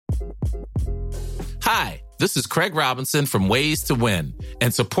Hi, this is Craig Robinson from Ways to Win,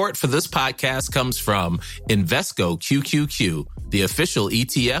 and support for this podcast comes from Invesco QQQ, the official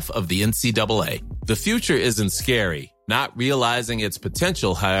ETF of the NCAA. The future isn't scary. Not realizing its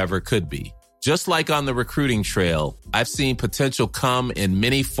potential, however, could be. Just like on the recruiting trail, I've seen potential come in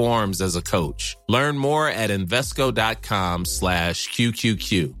many forms as a coach. Learn more at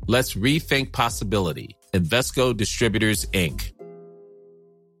Invesco.com/QQQ. Let's rethink possibility. Invesco Distributors, Inc.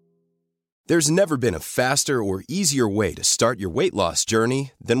 There's never been a faster or easier way to start your weight loss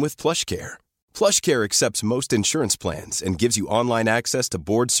journey than with PlushCare. PlushCare accepts most insurance plans and gives you online access to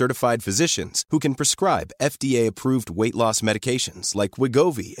board-certified physicians who can prescribe FDA-approved weight loss medications like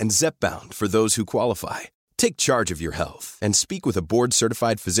Wegovy and Zepbound for those who qualify. Take charge of your health and speak with a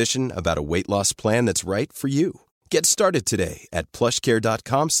board-certified physician about a weight loss plan that's right for you. Get started today at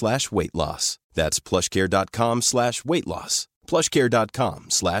plushcare.com/weight loss. That's plushcare.com/weight loss.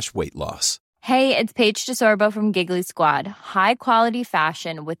 plushcare.com/weight loss. Hey, it's Paige DeSorbo from Giggly Squad. High quality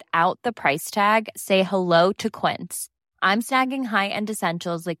fashion without the price tag. Say hello to Quince. I'm snagging high-end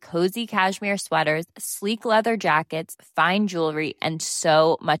essentials like cozy cashmere sweaters, sleek leather jackets, fine jewelry, and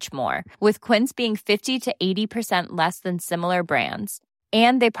so much more. With Quince being 50 to 80% less than similar brands.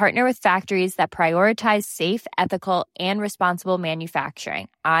 And they partner with factories that prioritize safe, ethical, and responsible manufacturing.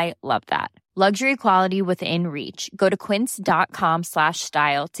 I love that. Luxury quality within reach. Go to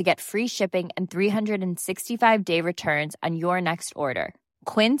quince.com/style to get free shipping and 365-day returns on your next order.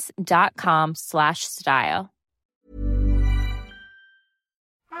 Quince.com/style.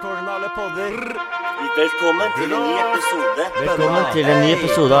 Velkommen til en ny episode. Velkommen til en ny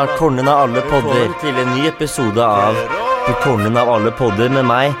episode av Kornen av alle podder. Til en ny episode av Kornen av alle podder med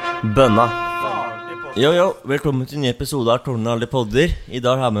meg, Bønna. Jo, velkommen til en ny episode av Kornen av alle podder. I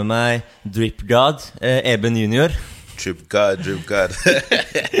dag har jeg med meg Drip God, Eben Junior. Drip God.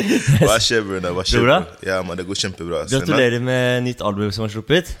 Hva skjer, Bruna? Hva skjer? Bra? Ja, man, det går kjempebra. Gratulerer med nytt album som har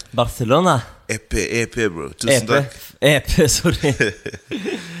sluppet. Barcelona. EP, bro. Tusen takk. EP,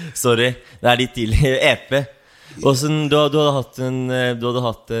 sorry. Det er litt tidlig. EP. Og sånn, du hadde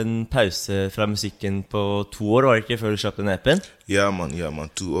hatt en pause fra musikken på 2 år, var det ikke, før du slapp den EP-en? Ja, man, 2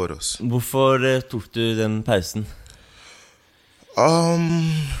 år også. Hvorfor tok du den pausen?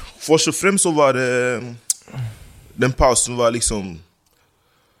 Først og fremst så var det... Den pausen var liksom...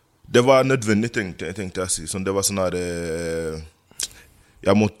 Det var nødvendig, tenkte jeg si. Sånn, det var sånn her...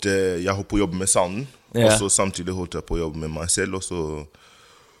 Jeg holdt på å jobbe med sounden, og så samtidig holdt jeg på å jobbe med meg selv, og så...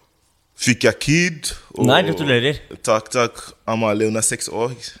 Fikk jeg kid. Og nei, gratulerer. Takk. Amalie, hun er 6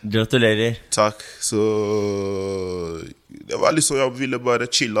 år. Gratulerer. Takk. Så det var liksom, jeg ville bare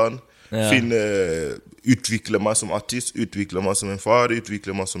chille han. Utvikle meg som artist, utvikle meg som en far, utvikle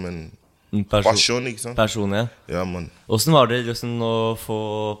meg som en person, ikke sant? Person, ja. Ja, man. Hvordan var det liksom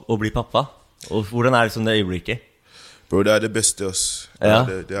å bli pappa? Og hvordan er det som det øyeblikket? Bro, det er det beste, ass. Ja.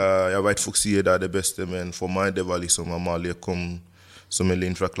 Jeg vet folk sier det er det beste, men for meg det var liksom Amalie kom som en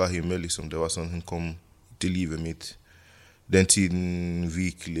lyn fra klar himmel, liksom. Det var sånn, hun kom til livet mitt. Den tiden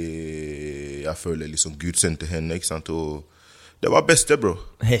virkelig, jeg føler liksom Gud sendte henne, ikke sant? Og det var beste, bro.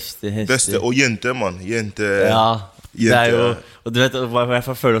 Heftig. Beste, og jente, man. Jente. Ja, det er jo, og du vet, i hvert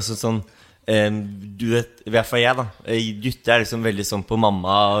fall føler også sånn, du vet, i hvert fall jeg da, gutter er liksom veldig sånn på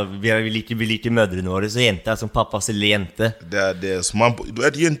mamma, vi liker mødrene våre, så jente er som pappas eller jente. Det er det, du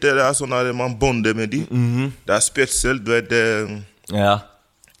vet, jente, det er sånn at man bonder med de. Det er spesielt, du vet, ja.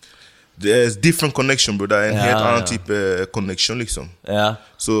 Det er different connection, bro. Det er en helt annen type connection, liksom. Ja.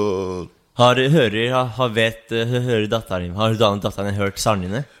 Så... Hører datteren din, har datteren hørt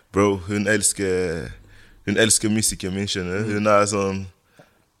sangene? Bro, hun elsker musikken min, skjønner. Hun er sånn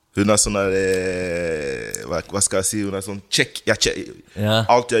der, hva skal jeg si? Hun er sånn,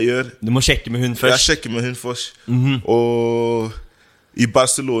 alt jeg gjør. Du må sjekke med hun først. Jeg sjekker med hun først. Og i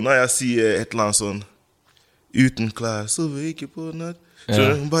Barcelona, jeg sier et eller annet sånn, uten klær, så vi ikke på natt. Så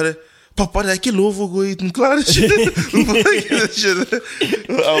hun bare, pappa, det er ikke lov å gå uten klær.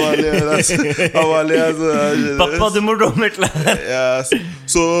 Pappa, du må gå med klær. Ja,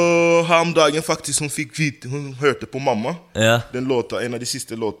 så her om dagen faktisk hun fikk vite, hun hørte på mamma. Den låta, en av de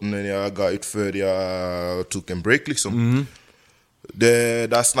siste låtene jeg ga ut før jeg tok en break, liksom.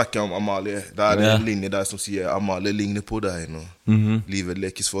 Der snakker jeg om Amalie. Det er en linje der som sier Amalie ligner på deg nå. Livet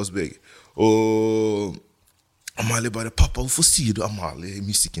lekes for oss begge. Og Amalie bare, pappa, hvorfor sier du Amalie i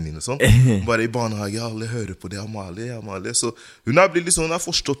musikken din og sånn? Bare i barnehage, alle hører på det, Amalie. Så hun har blitt liksom, hun har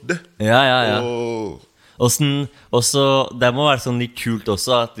forstått det. Ja. Og så, det må være sånn litt kult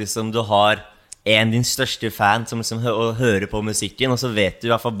også, at liksom du har din største fan som liksom hører på musikken, og så vet du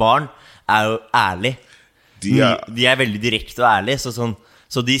i hvert fall barn er jo ærlig. De er veldig direkte og ærlige, så sånn,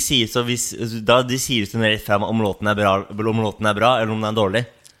 Så de sier de sier sånn rett frem om låten bra, eller om den dårlig.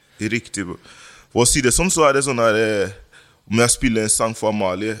 Riktig, bro. For å si det sånn, så det sånn her om jeg spiller en sang for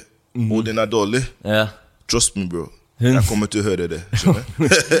Amalie, og den dårlig, trust me, bro. Jeg kommer til å høre det, skjønner du?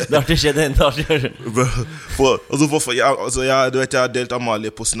 Det har ikke skjedd en dag. Du vet, jeg har delt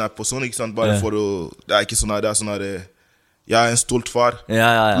Amalie på Snap og sånn, ikke sant? Bare for å, det ikke sånn her, det sånn her, jeg en stolt far.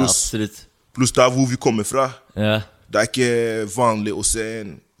 Ja, absolutt. Pluss der hvor vi kommer fra. Ja. Det ikke vanlig å se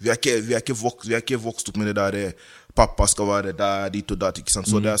en, vi er ikke vokst opp med det der, pappa skal være der, dit og dat, ikke sant?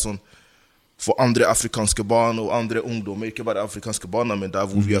 Så det sånn, for andre afrikanske barn og andre ungdommer, ikke bare afrikanske barn, men der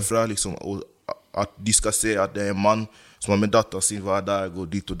hvor vi fra, liksom, og at de skal se at det en mann som har med datter sin hver dag og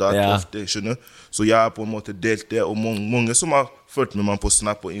dit og dat ofte, skjønner du? Så jeg på en måte delt det, og mange som har følt med meg på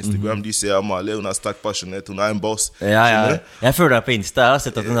Snap og Instagram, de ser Amalie, hun sterk passionert, hun en boss. Ja. Jeg føler deg på Insta, jeg har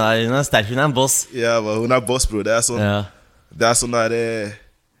sett at hun sterk, hun en boss. Ja, hun boss, bro. Det sånn, det sånn der,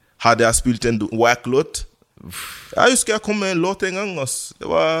 hadde jeg spilt en whack-låt. Jeg husker jeg kom med en låt en gang, ass. Det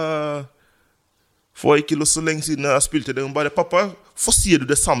var for ikke så lenge siden jeg spilte det. Hun bare, pappa, hvorfor sier du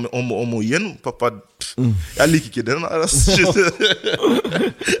det samme om og igjen? Pappa, jeg liker ikke den her, ass.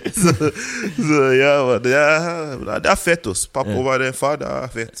 Så ja, det fett, ass. Pappa var en far, det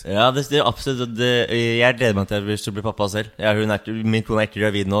fett. Ja, det absolutt. Jeg gleder meg til jeg blir pappa selv. Min kone ikke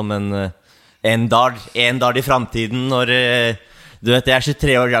gravid nå, men en dag i fremtiden, når du vet, jeg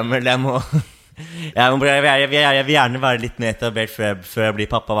 23 år gammel, jeg vil gjerne være litt mer etablert før jeg blir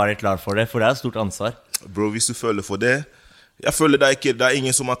pappa, være klar for det, for det et stort ansvar. Bro, hvis du føler for det, jeg føler det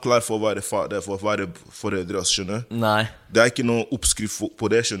ingen som klar for å være fader, for å være foreldre, skjønner du? Nei. Det ikke noe oppskrift på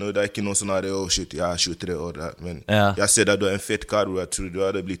det, skjønner du? Det ikke noe sånn her, shit, jeg 23 år, men jeg ser at du en fett kar, og jeg tror du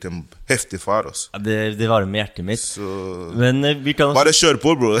hadde blitt en heftig far, også. Det var med hjertet mitt. Så... Men vi kan... Bare kjør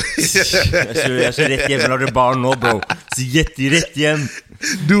på, bro. jeg skal rett hjem, når du barn nå, bro. Så rett hjem.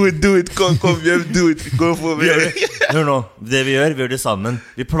 Do it, kom hjem, do it, gå for meg. Hør nå, det vi gjør det sammen.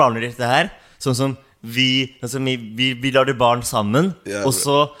 Vi planer dette her, sånn som vi lar det barn sammen, og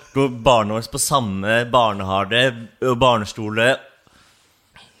så går barna våre på samme barnehage og barnestole.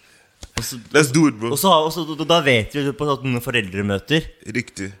 Let's do it, bro. Og så da vet vi på noen foreldremøter.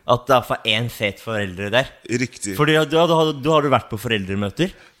 Riktig. At det for en fet foreldre der. Riktig. Fordi da har du vært på foreldremøter.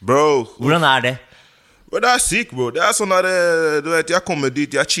 Bro. Hvordan det? Bro, det syk, bro. Det sånn der, du vet, jeg kommer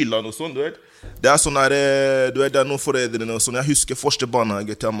dit, jeg chiller og sånn, du vet. Det sånn der, du vet, det noen foreldrene og sånn. Jeg husker første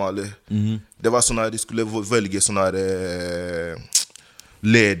barnehage til Amalie. Det var sånn der, de skulle velge sånn der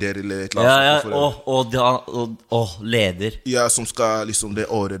leder eller et eller annet. Ja, leder. Ja, som skal, liksom det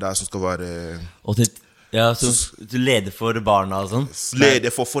året der som skal være... Ja, så du leder for barna og sånn?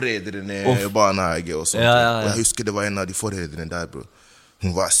 Leder for foreldrene i barnehage og sånt. Og jeg husker det var en av de foreldrene der, bro.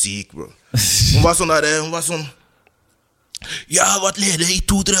 Hun var syk, bro. Hun var sånn der, jeg har vært leder i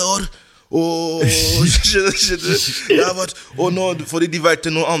 2-3 år. Jeg har vært, og nå, fordi de vet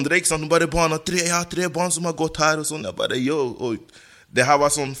til noen andre, ikke sant? Bare barn, jeg har 3 barn som har gått her og sånn. Jeg bare, det her var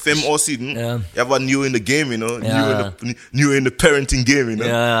sånn 5 år siden. Jeg var new in the game, you know? New in the parenting game, you know?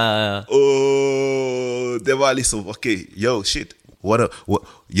 Og det var liksom, okay, shit. What have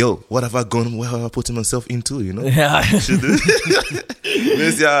I gone, what have I put myself into, you know?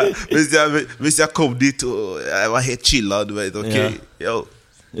 Hvis jeg kom dit, og jeg var helt chilla, du vet, okay,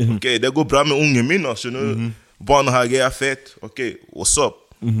 okay, det går bra med ungen min, skjønner du? Barnehage fett, okay, what's up?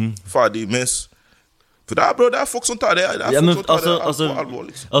 Ferdig, mens. For bro, det folk som tar det, folk som tar det på alvor,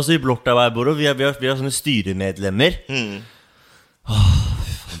 liksom. Altså i blokka der, bro, vi har sånne styremedlemmer.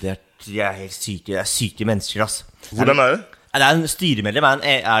 Det helt syke, det syke mennesker, ass. Hvordan det? En styremedlem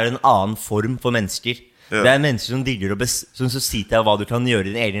en annen form for mennesker. Det mennesker som digger som sier til deg hva du kan gjøre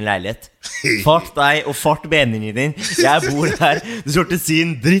i din egen leilighet. Fart deg og fart benene din. Jeg bor her. Du skal ikke si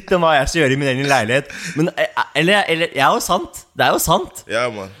en dritt om hva jeg skal gjøre i min egen leilighet. Men, eller det jo sant. Det jo sant. Ja,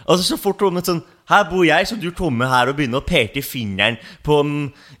 man. Altså så fort om sånn, her bor jeg, så du kommer her og begynner å peke fingeren på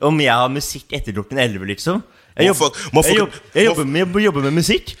om jeg har musikk etter klokken 11, liksom. Jeg jobber med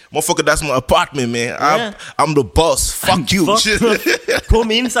musikk. Motherfucker, that's my apartment, man. I'm the boss. Fuck you. Kom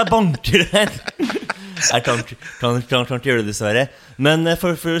inn, så jeg banker den. Jeg kan ikke gjøre det, dessverre. Men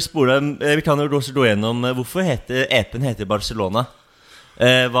for å spole, vi kan jo også gå gjennom hvorfor EP-en heter Barcelona.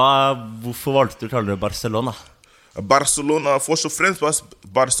 Hvorfor valgte du å kalle det Barcelona? Barcelona, først og fremst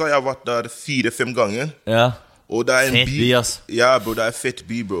Barca, jeg har vært der 4-5 ganger. Ja. Og det en by, ass. Ja, bro, det fett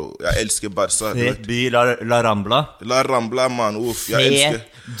by, bro. Jeg elsker Barca. Fett by, La Rambla. La Rambla, man, jeg elsker.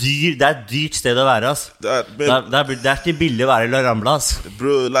 Det et dyrt sted å være, ass. Det ikke billig å være i La Rambla, ass.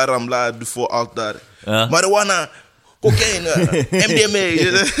 Bro, La Rambla, du får alt der. Marijuana, kokain, MDMA.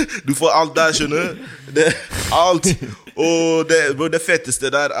 Du får alt der, skjønner du? Alt. Og det feteste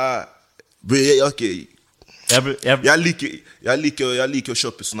der okay. Jeg liker å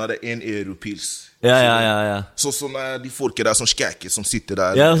kjøpe sånne 1 euro pils. Ja. Så sånne de folket der som skæker, som sitter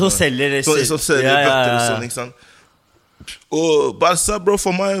der. Ja, som selger bøtter og sånn, ikke sant? Og Barca, bro,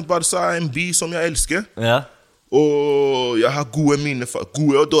 for meg, Barca en by som jeg elsker. Ja. Og jeg har gode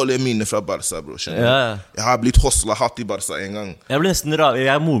og dårlige minner fra Barca, bro. Ja. Jeg har blitt hatt I Barca en gang. Jeg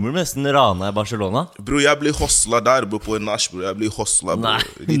mormor nesten rana I Barcelona. Bro, jeg ble hosla der, bro, på en nach, bro. Jeg ble hosla, bro.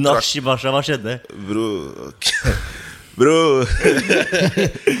 Nei, nach I Barca, hva skjedde? Bro,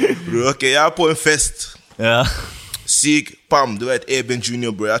 ok, jeg på en fest. Ja. Syk, pam, du vet, Eben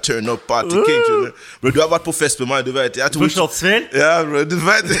Junior, bro. Jeg turn up party king, bro. Du har vært på fest med meg, du vet. På Slottsfjell? Ja, bro, du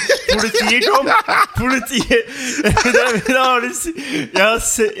vet. Politiet kom.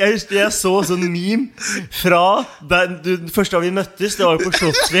 Jeg så sånn meme fra første gang vi møttes, det var jo på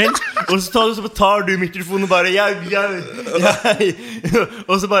Slottsfjell. Og så tar du mikrofonen og bare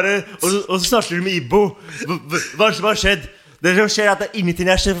og så snakker du med Ibo. Hva har skjedd? Det som skjer at det ingenting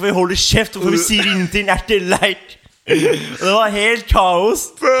skjedd, for vi holder kjeft, og for vi sier ingenting til leit. Og det var helt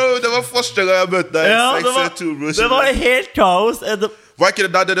kaos. Bro, det var første gang jeg møtte deg. Det var helt kaos. Var ikke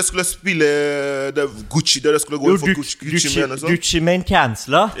det der dere skulle spille Gucci? Dere skulle gå for Gucci Mane og sånn? Gucci Mane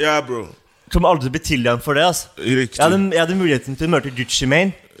cancela. Ja, bro. Som aldri ble tilgjent for det, altså. Jeg hadde muligheten til å møte Gucci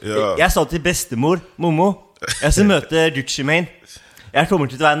Mane. Jeg sa til bestemor, Momo, jeg skal møte Gucci Mane. Jeg kommer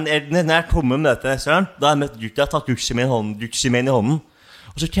til å være når jeg kommer og møter Søren, da har jeg tatt Gucci Mane I hånden,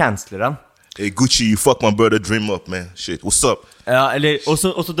 og så canceler han. Hey Gucci, you fuck my brother dream up, man. Shit, what's up? Ja, eller, og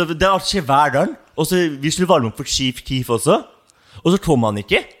så det har skjedd hver dag. Og så vi skulle varme opp for Chief Keef også. Og så kom han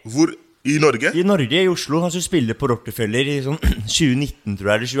ikke. Hvor? I Norge? I Norge, I Oslo. Han skulle spille på Rockefeller I sånn 2019, tror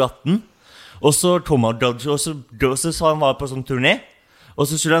jeg, eller 2018. Og så kom han, og så sa han var på sånn turné. Og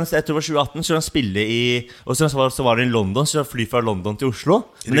så skulle han, etter 2018, skulle han spille og så var det I London, så han fly fra London til Oslo.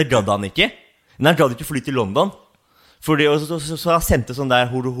 Men det gadd han ikke. Men han gadd ikke fly til London. Fordi, så han sendte sånn der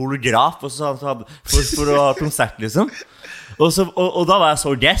holograf for å ha konsert, liksom. Og da var jeg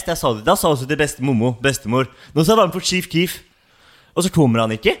så gest. Da sa jeg til bestemor. Nå så var han på Chief Keef. Og så kommer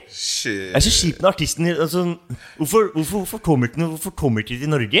han ikke. Shit. Jeg så kjipt med artisten. Altså, hvorfor kommer ikke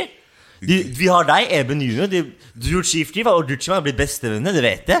til Norge? Vi har deg, Eben Junior. Du gjorde Chief Keef, og Gucci har blitt bestevenner, det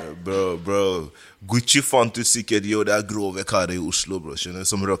vet jeg. Bro. Gucci fant ut sikkert, det grove karer I Oslo, bro.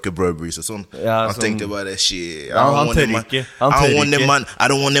 Som rocker Burberrys og sånn. Han tenkte bare, shit. Han tør ikke. I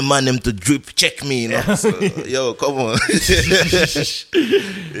don't want them to drip check me, you know? So, yo, come on.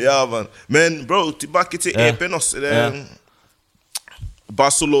 Ja, man. Men, bro, tilbake til Eben også.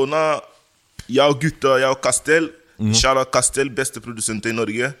 Barcelona, jeg og gutta, jeg og Castell. Charlotte Castell, beste produsent I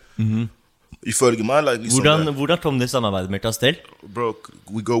Norge. Ifølge meg liksom hvordan kom det samarbeidet med Castell? Bro,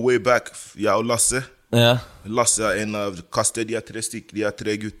 we go way back. Jeg og Lasse. Lasse en av Castell, de 3 stykker. De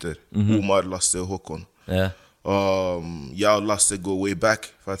 3 gutter. Omar, Lasse og Håkon. Jeg og Lasse go way back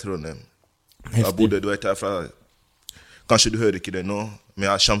fra Trondheim. Jeg bodde, du vet, herfra. Kanskje du hører ikke det nå, men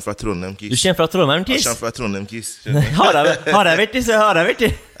jeg kommer fra Trondheim, Kis. Du kommer fra Trondheim, Kis? Jeg kommer fra Trondheim, Kis. Har jeg vært?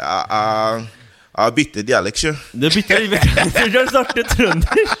 Jeg har byttet dialekt, sjø. Du har snakket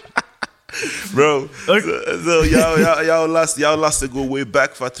trønder. Bro, so jeg og Lasse går way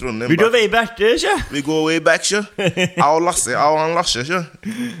back fra Trondheim. Vi går way back, sjø? Vi går way back, sjø. Jeg og Lasse, sjø.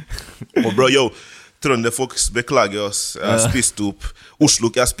 Og bro, yo, trønderfolk beklager oss. Jeg har spist opp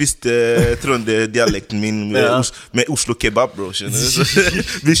Oslo, jeg spiste trønderdialekten min med Oslo kebab, bro.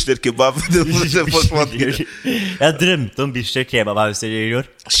 Bislett kebab. Jeg drømte om Bislett kebabhauser I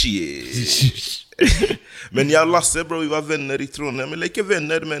år. Shit. Men jeg og Lasse, bro, vi var venner I Trondheim. Eller ikke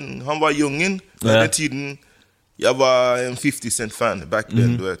venner, men han var jungen. Den tiden, jeg var en 50 Cent fan back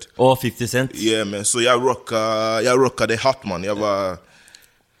then, du vet. Og 50 Cent? Yeah, man. Så jeg rocka det hot, man. Jeg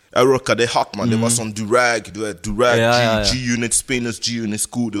rocka det hot, man. Det var sånn Durag, du vet. Durag, G-Unit, Spinners, G-Unit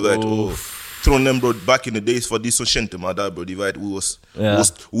School, du vet. Trondheim, bro, back in the days, for de som kjente meg der, bro, de vet, we was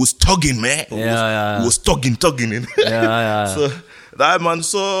tugging, man. We was tugging. Så, der, man,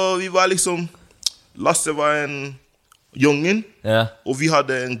 så vi var liksom, Lasse var en jungen, og vi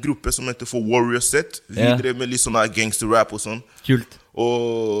hadde en gruppe som heter for Warrior Set. Vi drev med litt sånn gangster rap og sånn. Kult.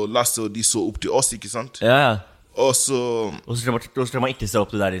 Og Lasse og de så opp til oss, ikke sant? Og så skal man ikke se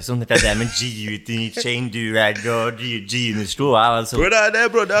opp til der liksom. Det det med G-Unit, Chain, Durag og G-Unit Sto. Bro, det er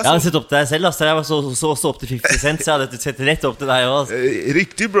jeg hadde sett opp til deg selv, altså. Jeg var så opp til 50 Cent, så jeg hadde sett rett opp til deg også.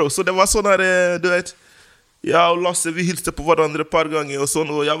 Riktig, bro. Så det var sånn her, du vet. Jeg og Lasse, vi hilste på hverandre et par ganger og sånn.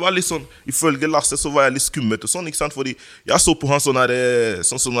 Og jeg var litt sånn, ifølge Lasse så var jeg litt skummelt og sånn, ikke sant? Fordi jeg så på han sånn her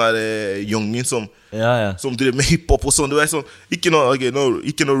jungen som drev med hiphop og sånn. Du vet sånn, ikke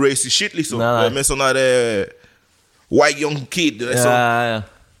noe racist shit liksom. Men sånn her... white young kid, du vet, så. Ja.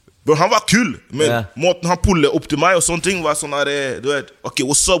 Bro, han var kul, men måten han pullet opp til meg og sånne ting var sånn her, du vet, okay,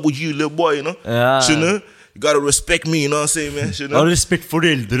 what's up with you, little boy, you know? Skjønner du? You gotta respect me, you know what I'm saying, man? Skjønner du? Har respekt for de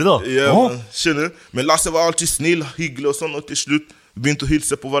eldre, da. Ja, skjønner du? Men Lasse var alltid snill, hyggelig og sånn, og til slutt begynte å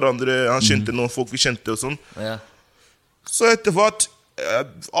hilse på hverandre, han kjente noen folk vi kjente og sånn. Så etter hvert,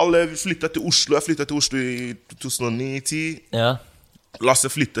 alle flyttet til Oslo, jeg flyttet til Oslo i 2009-10. Lasse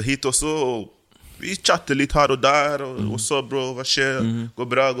flyttet hit også, og vi chattet litt her og der, og så bro, hva skjer? Går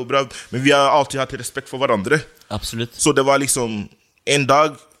bra. Men vi har alltid hatt respekt for hverandre. Absolutt. Så det var liksom, en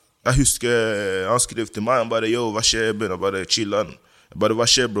dag, jeg husker, han skrev til meg, han bare, yo, hva skjer? Jeg bare chillet. Jeg bare, hva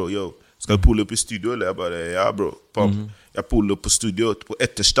skjer, bro? Yo, skal jeg pulle opp i studio? Eller jeg bare, ja, bro. Jeg puller opp på studio på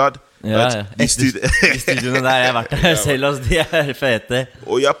Etterstad. Ja. I studioene der, jeg har vært der selv, altså, de er fete.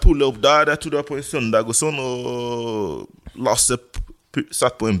 Og jeg puller opp der, jeg tror det var på en søndag og sånn, og Lasse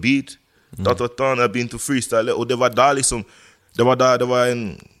satt på en beat. Jeg begynte å freestyle, og det var der liksom, det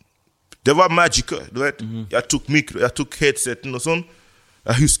var magic, du vet. Jeg tok mikro, jeg tok headseten og sånn.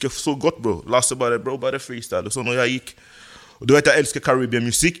 Jeg husker så godt, bro. Lasse bare freestyle og sånn, og jeg gikk. Og du vet, jeg elsker Caribbean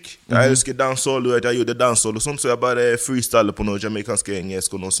musikk. Jeg elsker dancehall, du vet, jeg gjorde dancehall og sånn, så jeg bare freestyle på noe jamaikanske engelsk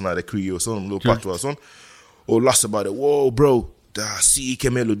og noe sånn her Cree og sånn, noe patwa og sånn. Og Lasse bare, wow, bro, det er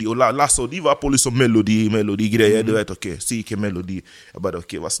syke melodi. Og Lasse, og de var på liksom melodi-greier, du vet, ok, syke melodi. Jeg bare,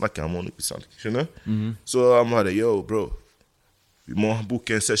 ok, hva snakker han om, ikke sant? Skjønner? Så jeg bare, yo, bro, vi må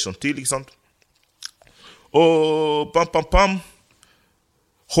boke en session til, ikke sant? Og pam.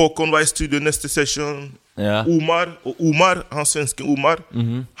 Håkon var i studio neste session. Omar, han svenske Omar,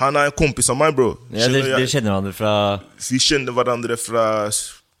 han er en kompis av meg, bro. Ja, dere kjenner hverandre fra... Vi kjenner hverandre fra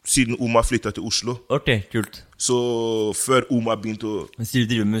siden Omar flyttet til Oslo. Ok, kult. Så før Omar begynte å...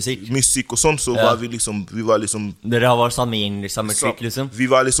 drive musikk og sånn, så var vi liksom... Dere var sammen i samme klikk, liksom? Vi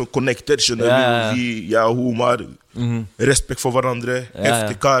var liksom connected, skjønner du? Jeg og Omar, respekt for hverandre,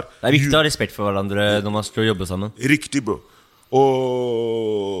 heftig kar. Det er viktig å ha respekt for hverandre når man skal jobbe sammen. Riktig, bro.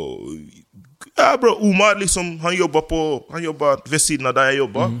 Og ja, bro, Omar liksom, han jobbet ved siden av der jeg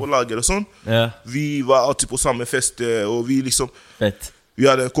jobbet, på lager og sånn. Vi var alltid på samme fest, og vi liksom... Fett. Vi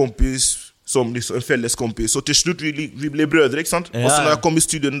hadde en kompis, som liksom en felles kompis, og til slutt vi ble brødre, ikke sant? Og så når jeg kom i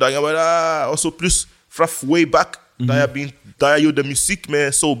studio den dagen, jeg bare, og så pluss fra way back, da jeg gjorde musikk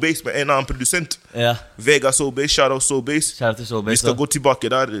med Soul Bass, med en annen produsent. Vega Soul Bass, shout out Soul Bass. Vi skal gå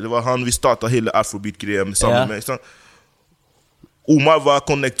tilbake der, det var han vi startet hele Afrobeat-greia sammen med, ikke sant? Omar var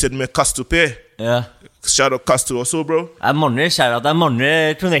connected med Castro P. Shout out Castro også, bro. Det er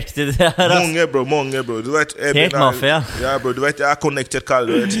mange connected her. Mange, bro. Du vet, helt mafia. Ja, bro, du vet, jeg er connected, Karl,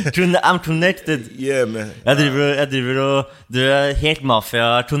 du vet. I'm connected. Yeah, man. Jeg driver og... Du er helt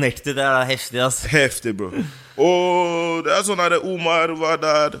mafia, connected, det er heftig, ass. Heftig, bro. Og det er sånn at Omar var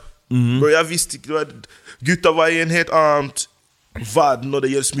der. Bro, jeg visste ikke, du vet, gutta var i en helt annet verden når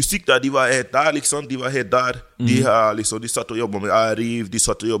det gjelder musikk der. De var helt der, liksom. De var helt der. De satt og jobbet med Arif, de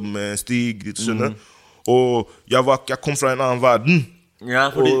satt og jobbet med Stig, du skjønner. Og jeg kom fra en annen verden.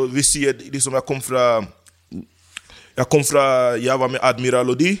 Og vi sier, liksom, jeg var med Admiral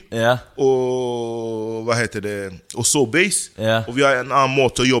og de, og hva heter det, og Soul Bass, og vi har en annen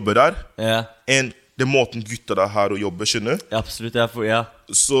måte å jobbe der, enn den måten gutta der har å jobbe, skjønner? Absolutt,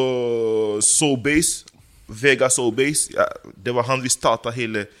 Så Soul Bass, Vega Soul Bass, det var han vi startet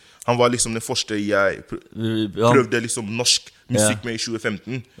hele, han var liksom den første jeg prøvde liksom norsk musikk med i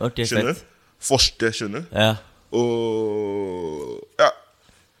 2015, skjønner? Første, skjønner? Og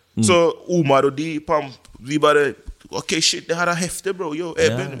så Omar og de, vi bare, ok, shit, det her er heftig, bro. Yo,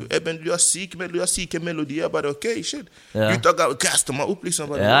 Eben, du har syke melodier, bare, ok, shit. Gutta kastet meg opp, liksom,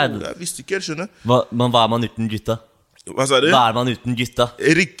 jeg visste ikke, skjønner? Men hva er man uten gutta? Hva sa du? Hva er man uten gutta?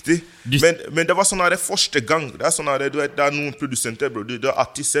 Riktig. Men det var sånn her første gang. Det er sånn her, du vet, det er noen produsenter, bro. Du er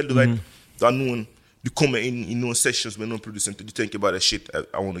artist selv, du vet. Det er noen, du kommer inn i noen sessions med noen produsenter, du tenker bare, shit,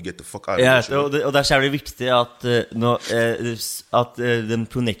 I want to get the fuck out of here. Og det er særlig viktig at den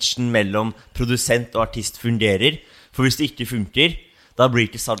connection mellom produsent og artist fungerer. For hvis det ikke funker, da blir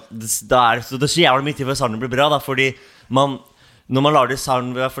det ikke det er så jævlig mye til for sangen blir bra, da, fordi når man lager sang,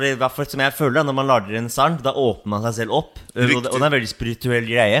 for som jeg føler, når man lager en sang, da åpner man seg selv opp. Og det er en veldig spirituell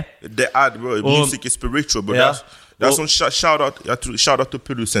greie. Det er, bro. Musikk er spiritual, bro. Det er sånn shout-out til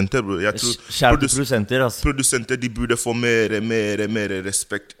produsenter, bro. Jeg tror produsenter, de burde få mer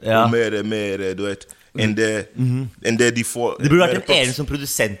respekt. Og mer, du vet, enn det de får. Det burde vært en sånn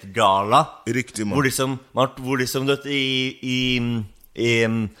produsentgala. Riktig, man. Hvor liksom du vet,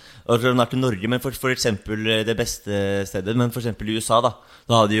 og den til Norge, men for eksempel det beste stedet, men for eksempel i USA da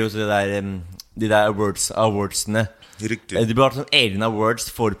hadde de jo de der awardsene. Riktig. Det blir sånn egen awards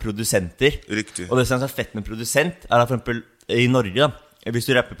for produsenter. Riktig. Og det som er fett med produsent for eksempel i Norge da, hvis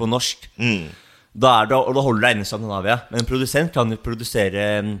du rapper på norsk, da holder du deg inne i Skandinavia. Men en produsent kan jo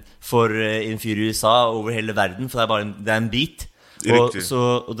produsere for en fyr i USA over hele verden, for det er en beat. Og det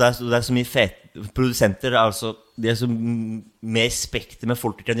er så mye fett. Produsenter altså, de så mer spekter med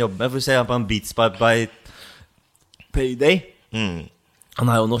folk de kan jobbe med. For å se på en Beats by Payday. Han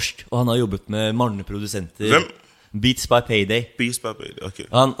jo norsk, og han har jobbet med mange produsenter. Hvem? Beats by Payday. Beats by Payday, ok.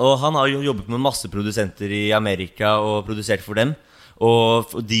 Og han har jo jobbet med masse produsenter i Amerika og produsert for dem. Og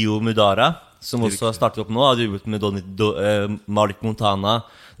Dio Mudara, som også har startet opp nå, har jobbet med Malik Montana,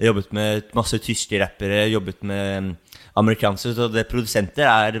 har jobbet med masse tyske rappere, jobbet med amerikanske, så det produsenter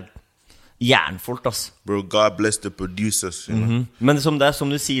jernfolk, ass. Bro, God bless the producers, you know? Men som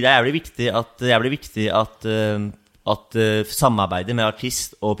du sier, det er jævlig viktig at samarbeidet med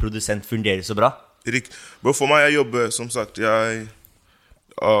artist og produsent fungerer så bra. Riktig. Bro, for meg, jeg jobber, som sagt, jeg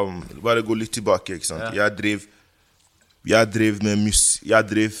bare gå litt tilbake, ikke sant? Ja. Jeg drev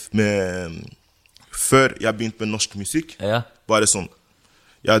med før jeg begynte med norsk musikk. Ja. Bare sånn.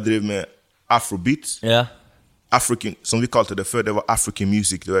 Jeg drev med Afrobeats. Ja. African, som vi kalte det før, det var African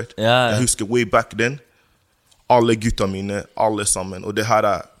music, du vet. Ja. Jeg husker way back then. Alle gutta mine, alle sammen. Og det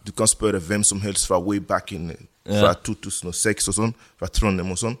her du kan spørre hvem som helst fra way back in, fra 2006 og sånn, fra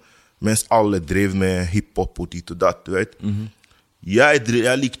Trondheim og sånn. Mens alle drev med hiphop og dit og datt, du vet.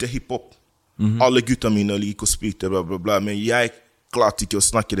 Jeg likte hiphop. Alle gutta mine liker å spytte, bla bla bla, men jeg klarte ikke å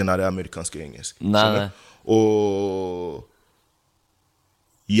snakke den her amerikanske engelsk. Nei. Og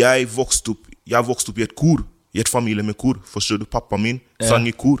jeg vokste opp i et kor, i et familie med kor. Forstår du, pappa min sang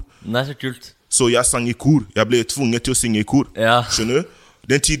i kor. Nei, så kult. Så jeg sang i kor, jeg ble tvunget til å synge i kor. Skjønner du?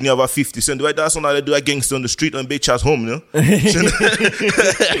 Den tiden jeg var 50 Cent, du vet, det sånn at du gangster on the street and bitch at home, you know?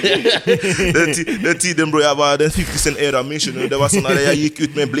 Den tiden, bro, jeg var den 50 Cent era min, skjønner du? Det var sånn at jeg gikk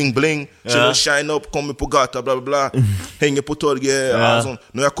ut med bling bling, skjønner du? Shine up, komme på gata, bla bla bla, henge på torget, sånn.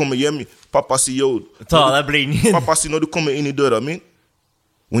 Når jeg kommer hjem, pappa sier, yo, ta deg blingen. Pappa sier, når du kommer inn i døra min,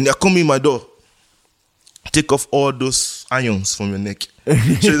 when I come in my door, take off all those irons from your neck.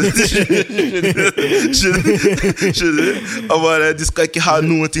 Skjønner du? Du skal ikke ha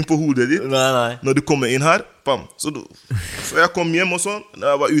noen ting på hodet ditt. Nei. Når du kommer inn her, bam. Så jeg kom hjem og sånn, når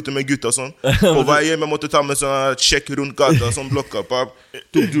jeg var ute med gutta sånn. På vei hjem, jeg måtte ta med sånn sjekk rundt gata, sånn blokka, pap.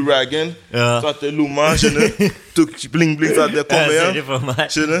 Tok du raggen, satte lomma, skjønner du? Tok bling bling, så at jeg kom hjem.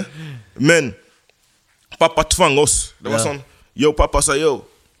 Skjønner du? Men pappa tvang oss. Det var sånn, yo, pappa sa, yo,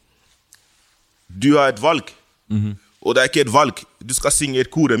 du har et valg. Og det ikke et valg. Du skal synge et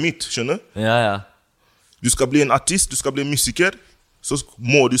koret mitt, skjønner du? Ja. Du skal bli en artist, du skal bli en musiker, så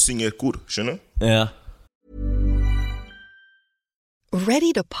må du synge et kor, skjønner du? Ja.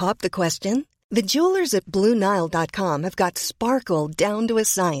 Ready to pop the question? The jewelers at BlueNile.com have got sparkle down to a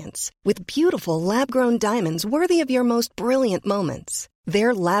science with beautiful lab-grown diamonds worthy of your most brilliant moments.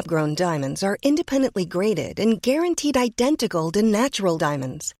 Their lab-grown diamonds are independently graded and guaranteed identical to natural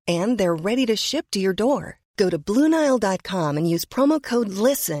diamonds, and they're ready to ship to your door. Go to BlueNile.com and use promo code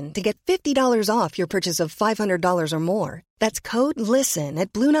LISTEN to get $50 off your purchase of $500 or more. That's code LISTEN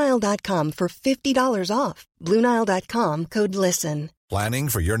at BlueNile.com for $50 off. BlueNile.com, code LISTEN. Planning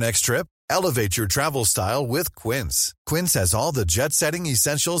for your next trip? Elevate your travel style with Quince. Quince has all the jet-setting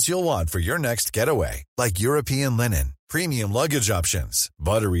essentials you'll want for your next getaway, like European linen, premium luggage options,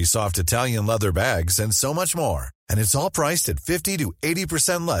 buttery soft Italian leather bags, and so much more. And it's all priced at 50 to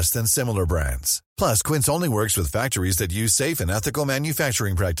 80% less than similar brands. Plus, Quince only works with factories that use safe and ethical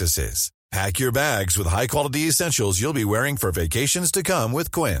manufacturing practices. Pack your bags with high-quality essentials you'll be wearing for vacations to come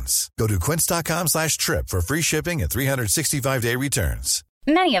with Quince. Go to quince.com/trip for free shipping and 365-day returns.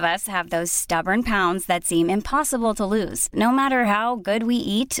 Many of us have those stubborn pounds that seem impossible to lose, no matter how good we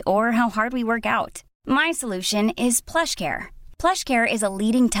eat or how hard we work out. My solution is PlushCare. PlushCare is a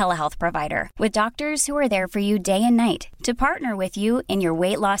leading telehealth provider with doctors who are there for you day and night to partner with you in your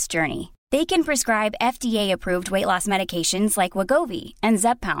weight loss journey. They can prescribe FDA-approved weight loss medications like Wegovy and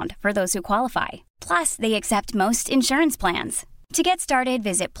Zepbound for those who qualify. Plus, they accept most insurance plans. To get started,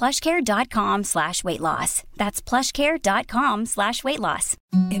 visit plushcare.com/weightloss. That's plushcare.com/weightloss.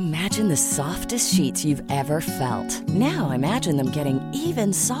 Imagine the softest sheets you've ever felt. Now imagine them getting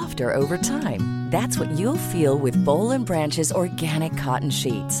even softer over time. That's what you'll feel with Boll & Branch's organic cotton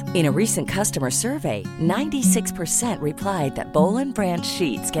sheets. In a recent customer survey, 96% replied that Boll & Branch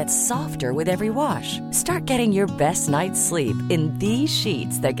sheets get softer with every wash. Start getting your best night's sleep in these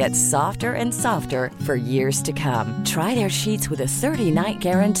sheets that get softer and softer for years to come. Try their sheets with a 30-night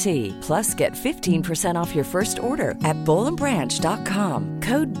guarantee. Plus, get 15% off your first order at bollandbranch.com.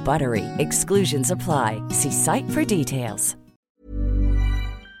 Code BUTTERY. Exclusions apply. See site for details.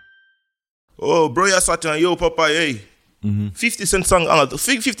 Oh, bro, jag sa till han, yo pappa, hey. 50 Cent song,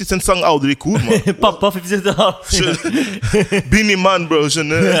 50 Cent song aldrig cool, man. Pappa, 50 Cent. Beanie Man, bro,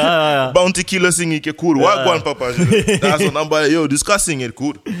 ja. Bounty Killer sing ikke cool. Wagwan, pappa. Det sånn, han bare, yo, du skal synge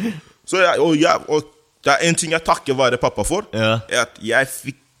cool. Så og det en ting jeg takker være pappa for, at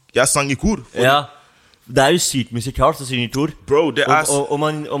jeg sang I kor. Ja. Det jo sykt musikalt så synger Tor. Bro, det og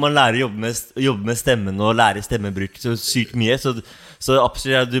man lærer å jobbe med stemmen og lære stemmebruk så sykt mye, så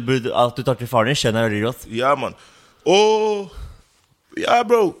absolutt at du tar til faren din skjønner jeg veldig godt. Ja, man. Og ja,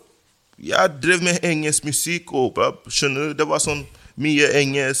 bro, jeg drev med engelsk musikk og bro, skjønner du, det var sånn mye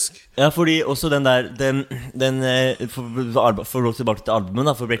engelsk. Ja, fordi også den for å gå tilbake til albumen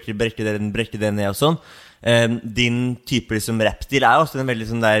da, for å brekke det ned og sånn. Din type liksom rap-stil også en veldig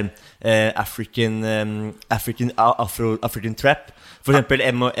sånn der African trap. For eksempel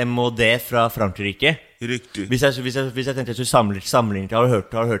M.O.D. fra Frankrike. Riktig. Hvis jeg tenkte jeg skulle sammenligne har du hørt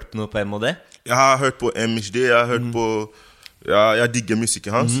på noe på M.O.D.? Jeg har hørt på MHD, jeg har hørt på jeg digger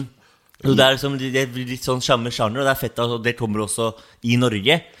musikken hans. Så det liksom, det litt sånn samme genre, og det fett og det kommer også I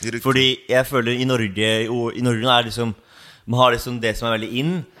Norge. Riktig. Fordi jeg føler I Norge liksom man har liksom det som veldig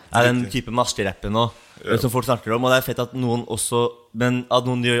inn den type masterrappen nå som folk snakker om, og det fett at noen også men at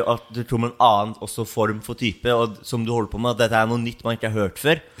noen gjør at du tror med en annen også form for type og som du holder på med, at dette noe nytt man ikke har hørt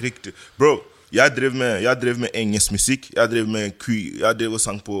før. Riktig. Bro, jeg drev med engelsk musikk, jeg drev og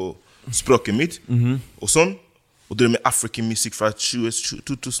sang på språket mitt og sånn, og drev med African musikk fra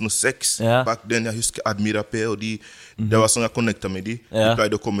 2006. Back then, jeg husker Admira P og det var sånn jeg connectet med de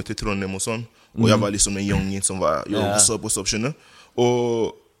pleide å komme til Trondheim og sånn, og jeg var liksom en youngin som var yo, what's up, skjønner.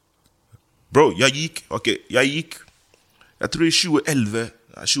 Og bro, jeg gikk jeg tror I 2011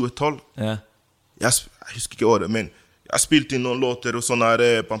 jeg husker ikke året, men jeg spilte inn noen låter og sånn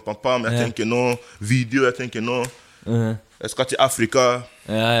her pam, jeg tenker nå video, jeg tenker nå jeg skal til Afrika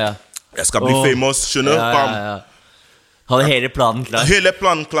jeg skal bli famous, skjønner pam. Hadde hele planen klar. Hele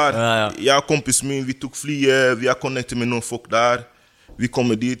planen klar. Jeg og kompisen min, vi tok flyet, vi har connectet med noen folk der. Vi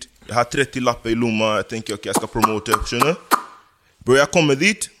kommer dit. Jeg har 30 lapper I lomma. Jeg tenker, ok, jeg skal promote, skjønner? Bro, jeg kommer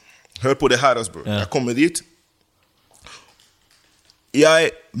dit. Hør på det her, bro. Jeg kommer dit.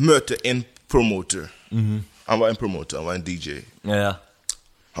 Jeg møter en promoter. Han var en promoter, han var en DJ.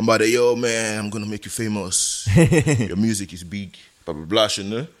 Han bare, yo, man, I'm gonna make you famous. Your music is big. Blah, blah, blah,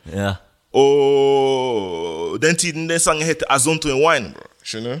 skjønner? Og den tiden den sangen heter Azonto and Wine, bro.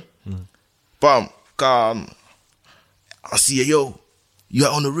 Skjønner? Bam, kan han sier, yo, you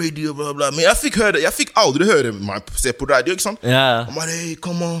are on the radio, blah, blah. Men jeg fikk aldri høre meg se på radio, ikke sant? Han bare, hey,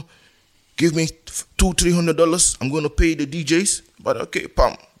 come on, give me $200-300, I'm gonna pay the DJs. Bare, ok,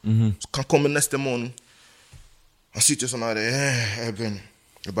 pam. Så kan komme neste måned. Han sitter sånn her, Ben.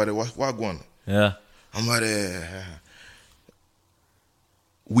 Jeg bare, hva går han? Han bare,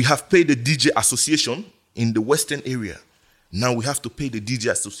 we have paid the DJ association in the western area. Now we have to pay the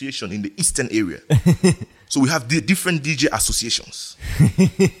DJ association in the eastern area. So we have different DJ associations.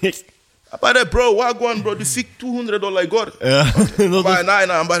 But bro, what go on, bro? Du fick $200 igår. Okay. Nej,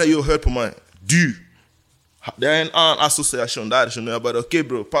 han bara, yo, hör på mig. Du, det en annan association där. Så jag bara, okej,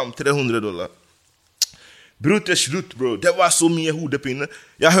 bro, pam, $300. Bro, till slut, bro. Det var så mycket hodepinne.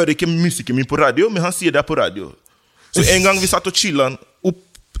 Jag hörde inte musiken min på radio, men han säger det på radio. Så en gång vi satt och chillade upp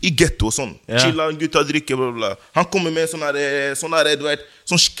I ghetto och sånt. Chilla, gutta dricker, bla bla. Han kommer med sån här du vet,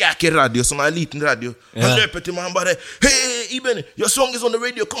 sån skäker radio, sån här liten radio. Han löper till mig, han bara, hey, Ibn, your song is on the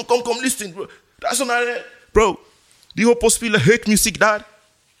radio, come, listen, bro. Det sån här, bro, de hoppas att spela högt musik där.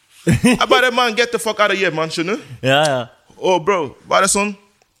 Jag bara, man, get the fuck out of here, man, skjønner? Och bro, bara sån,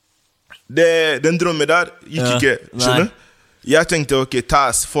 den drömmen där gick inte, skjønner? Jag tänkte, okej,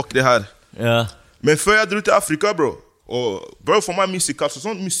 tas, fuck det här. Men før jeg dro til Afrika, bro, og bro, for meg musikk, altså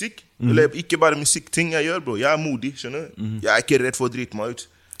sånn musikk, eller ikke bare musikkting jeg gjør, bro, jeg modig, skjønner? Jeg ikke redd for å drite meg ut.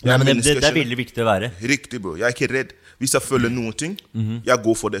 Men det veldig viktig å være. Riktig, bro, jeg ikke redd. Hvis jeg føler noen ting, jeg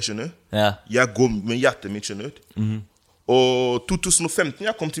går for det, skjønner? Jeg går med hjertet mitt, skjønner? Og 2015,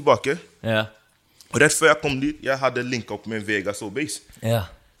 jeg kom tilbake. Og rett før jeg kom dit, jeg hadde linket opp med Vegas og Base.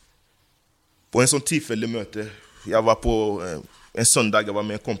 På en sånn tilfelle møte, jeg var på... En søndag jeg var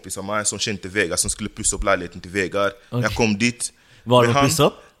med en kompis av meg som kjente Vegard, som skulle pusse opp leiligheten til Vegard. Jeg kom dit. Var det å pusse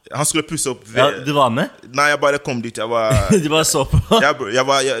opp? Han skulle pusse upp. Ja, du var med? Nej, jag bara kom dit. Jag var Du bara så på.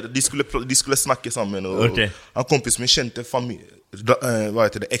 De skulle snacka sammen och okay. Han kompis min kände familj vad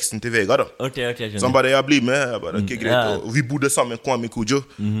heter det exen till Vega då. Okay. Så han bara jag blir med. Jag bara okej grejt. Och vi bodde sammen Kwame Kujo.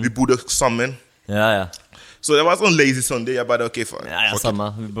 Vi bodde sammen. Ja. Så det var sån lazy Sunday. Jag bara okej fan. Ja,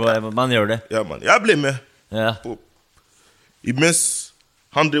 samma. Man gör det. Ja man. Jag blev med. Ja. Mens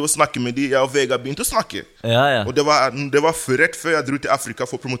han drev och snackade med det. Jag och Vega började snacka. Ja. Och det var för rätt för jag drog till Afrika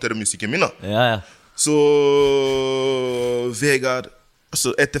för att promotera musiken mina. Ja. Så Vega,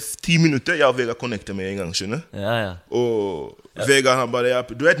 alltså efter 10 minuter jag och Vega connectade med en gång, känner. Ja. Och Vega han bara,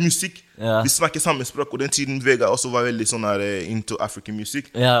 du vet musik. Vi snackade samma språk och den tiden Vega också var väldigt sån här into African music.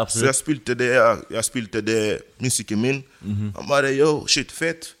 Ja, absolut. Så jag spilte det musiken min. Han bara, yo, shit,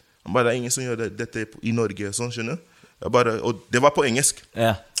 fett. Han bara, ingen som gör detta i Norge, sån känner. Jag bara, och det var på engelsk.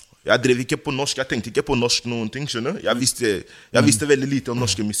 Ja. Jag drev inte på norsk, jag tänkte inte på norsk någonting, känner. Jag visste väldigt lite om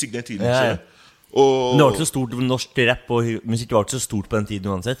norsk musik den tiden, känner. Och det var inte så stort, norsk rap och musik var inte så stort på den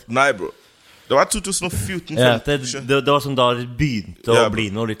tiden uansett. Nej bro. Det var 2014. Ja, det var som da det begynte å bli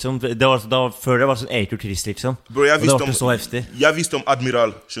noe liksom. Det var da før det var sånn Eikor-trist liksom. Bro, det var ikke så heftig. Jeg visste om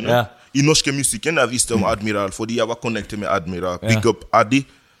Admiral, skjønner du? I norske musikken jeg visste om Admiral, fordi jeg var connected med Admiral. Big up Adi.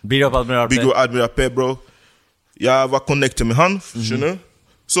 Big up Admiral P. Big up Admiral P, bro. Jeg var connected med han, skjønner du?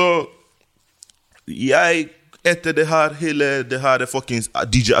 Så jeg etter det her, hele det her fucking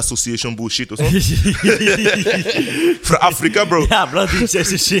DJ Association bullshit og sånt. Fra Afrika, bro. Jævla DJ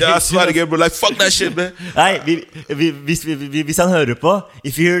Association. Jeg sverger, bro. Like, fuck that shit, man. Nei, hvis han hører på,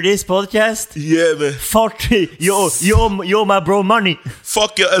 if you hear this podcast, yeah, man. Fuck, yo my bro money.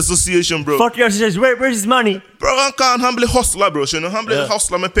 Fuck your association, bro. Fuck your association, where's his money? Bro, han ble hustler, bro. Skjønner? Han ble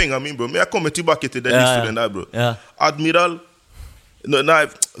hustler med penger min, bro. Men jeg kommer tilbake til den historien der, bro. Admiral, nej,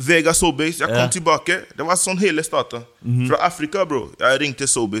 Vega Sobase, jag kom tillbaka. Det var sån hela starten. Från Afrika, bro. Jag ringde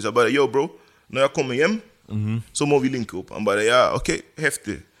Sobase. Jag bara, yo bro, när jag kommer hem så må vi linka upp. Han bara, ja, okej,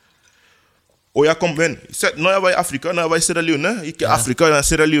 häftigt. Och jag kom hem. När jag var i Afrika, när jag var i Sierra Leone, gick i Afrika, när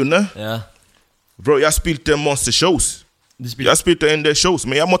Sierra Leone. Bro, jag spilte monster shows. Jag spilte en del shows,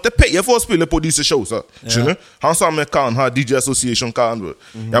 men jag måste paya för att spela på dessa shows. Han sa med Khan, här DJ Association Khan, bro.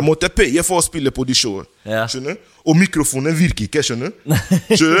 Jag måste paya för att spela på de shows. Och mikrofonen virker inte, skjønner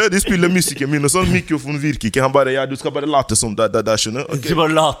du? De spiller musikken min, og sånn, mikrofonen virker ikke. Han bare, ja, du skal bare late som det, skjønner du? Du skal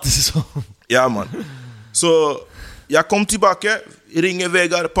bare late som. Ja, man. Så jeg kom tilbake, ringer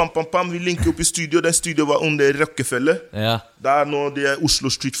Vegard, pam, vi linker opp i studio. Den studio var under Rockefeller. Der nå det er Oslo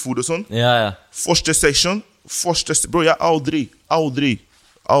Street Food og sånn. Første session, bro, jeg aldri,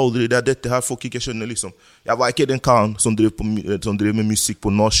 det er dette her folk ikke skjønner, liksom. Jeg var ikke den karen som drev med musikk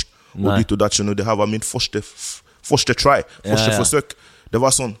på norsk, og ditt og datt, skjønner du? Det her var min første try, første forsøk. Det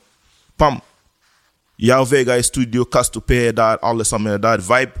var sånn, pam. Jeg og Vega i studio, Casto P der, alle sammen der,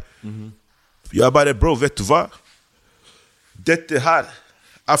 vibe. Jeg bare, bro, vet du hva? Dette her,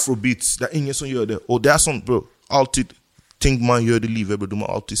 Afrobeats, det er ingen som gjør det. Og det er sånn, bro, alltid ting man gjør i livet, bro, du må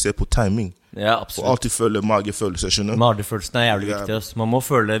alltid se på timing. Ja, absolutt. Og alltid føle magefølelse, skjønner du? Magefølelsen er jævlig viktig, altså. Man må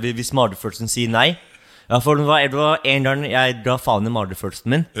føle det, hvis magefølelsen sier nei. Ja, for det var en gang jeg dra faen i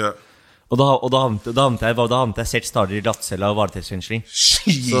magefølelsen min. Og da havnet jeg selv stadig i glattcella og varetektsfengsling.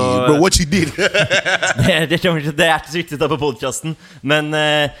 Bro, what you did? det er ikke så viktig på podcasten. Men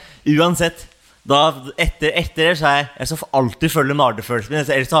uansett, etter det så jeg skal alltid følge magefølelsen min,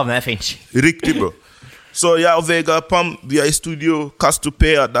 ellers havner jeg i fengsel. Riktig, bro. Så jeg og Vega, pam, vi er i studio, Casto P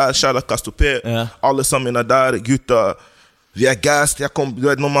er der, Kjære Casto P, alle sammen er der, gutta. Vi er gassed, jeg kom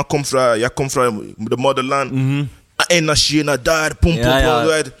fra the motherland, energien er der, pum, du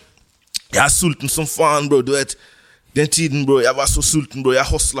vet. Jeg er sulten som faen, bro, du vet. Den tiden, bro, jeg var så sulten, bro, jeg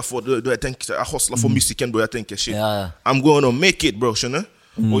hustler for musikken, bro, jeg tenker, shit, I'm going to make it, bro, skjønner?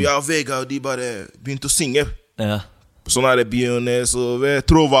 Og jeg og Vega, de bare begynte å synge. Sånn er det Bjørnes og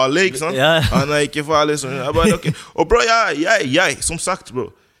Trovale, ikke sant? Han er ikke farlig, sånn. Jeg bare, ok. Og bro, jeg, som sagt, bro,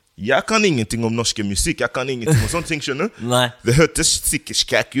 jeg kan ingenting om norske musikk, jeg kan ingenting om sånne ting, skjønner du? Det hørtes sikkert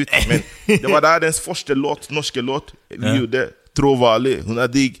skæk ut, men det var der den første norske låt, vi gjorde, Trovale, hun er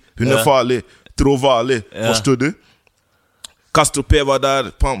digg, hun er farlig, Trovale, forstår du? Casto P var der,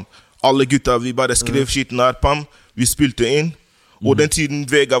 pam, alle gutta, vi bare skrev skitten her, pam, vi spilte inn, og den tiden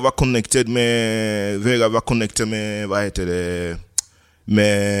Vega var connected med, hva heter det,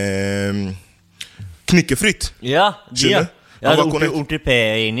 med Knikkefritt. Ja, han var ordentlig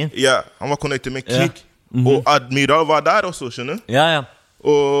P-gjengen. Ja, han var connected med Knikk, og Admiral var der også, skjønner du? Ja.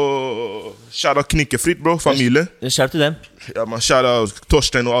 Og kjære Knikkefritt, bro, familie. Kjære til dem. Ja, man kjære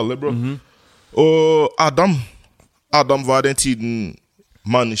Torstein og alle, bro. Og Adam var den tiden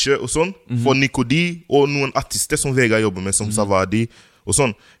manager og sånn, for Nico D og noen artister som Vega jobber med, som Savadi og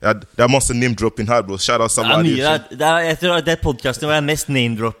sånn. Ja, det masse name-dropping her, bro. Shout out Samadi. Jeg tror det podcasten hvor mest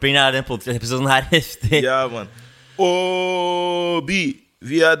name-dropping den podcast-episoden her, heftig. Ja, man. Og vi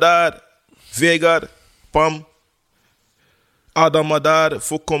der. Vegard, Pam, Adam der.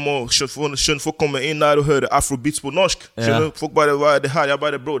 Folk kommer inn der og hører Afrobeats på norsk. Skjønner? Folk bare, hva det her? Jeg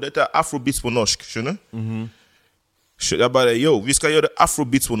bare, bro, dette Afrobeats på norsk, skjønner? Jeg bare, vi skal gjøre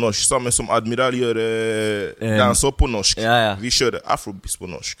Afrobeats på norsk, sammen som Admiral gjør danser på norsk. Vi kjører Afrobeats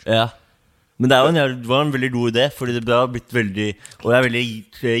på norsk. Ja. Men det var en veldig god idé, fordi det har blitt veldig, og det veldig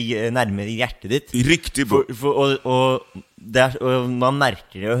nærmere hjertet ditt. Riktig, bro. Og man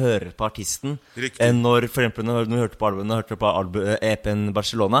merker det å høre på artisten. Riktig. Enn når, for eksempel, når du hørte på EP-en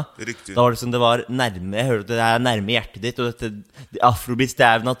Barcelona. Riktig. Da var det som det var nærme, jeg hørte det nærme hjertet ditt, og Afrobeats,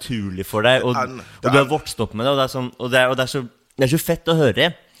 det naturlig for deg, og du har vokst opp med det, og det er så fett å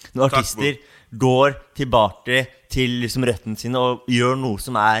høre når artister går tilbake til liksom røttene sine og gjør noe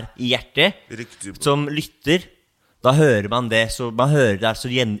som i hjertet. Riktig, som lytter. Da hører man det, så man hører det så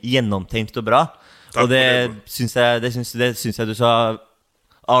gjennomtenkt og bra. Og det synes jeg du sa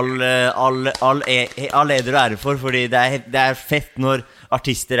all eder og ære for, fordi det er fett når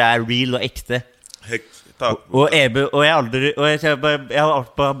artister real og ekte. Takk. Og jeg har så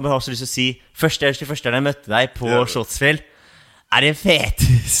lyst til å si første gang jeg møtte deg på Slottsfjell det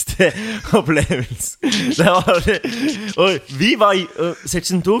feteste opplevelsen. Og vi var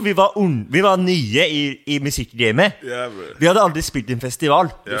Section 2, vi var nye i musikkgamet. Vi hadde aldri spilt en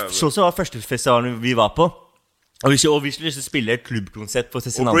festival. Så var første festivalen vi var på. Og vi skulle spille et klubbkonsept på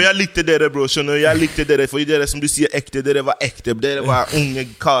Cezinando. Bro, jeg likte dere, bro, skjønner du? Jeg likte dere, for dere som du sier ekte, dere var ekte. Dere var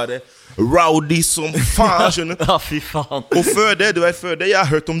unge karer. Rowdy som faen, skjønner du? Ja, fy faen. Og før det, jeg har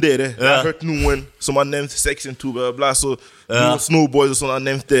hørt om dere. Jeg har hørt noen som har nevnt Section 2, bla bla, så noen Snowboys og sånn har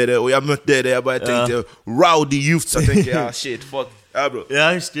nevnt dere, og jeg møtte dere, jeg bare tenkte Rowdy Youth, så jeg tenkte, shit, fuck. Ja, bro.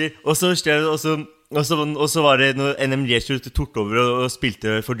 Jeg husker, og så var det når NMG tok over og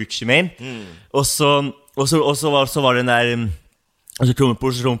spilte for Gucci Mane, og så var det den der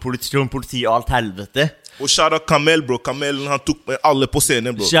politi og alt helvete. Og shout out Kamel, bro. Kamelen, han tok med alle på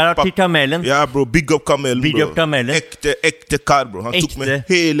scenen, bro. Shout out til Kamelen. Ja, bro, big up Kamelen, bro. Ekte kar, bro. Han tok med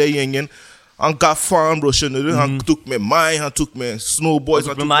hele gjengen. Han ga faen, bro, skjønner du? Han tok med meg, han tok med Snowboys,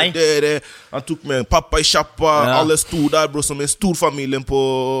 han tok med dere, han tok med Pappa i Chappa, alle sto der, bro, som en stor familie på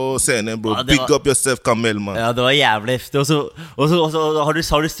scenen, bro. Big up yourself, Kamel, man. Ja, det var jævlig heftig. Og så har du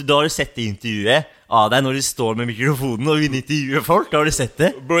sett det intervjuet av deg når du står med mikrofonen og vil intervjue folk. Har du sett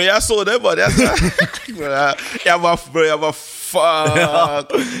det? Bro, jeg så det bare. Jeg var fuck. Jeg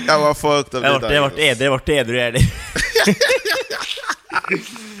var fucked up. Jeg ble edru.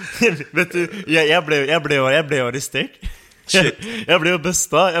 Vet du, jeg ble arrestert. Jeg ble jo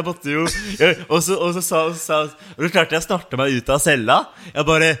busta. Jeg måtte jo og så sa og det klarte jeg snarte meg ut av cella.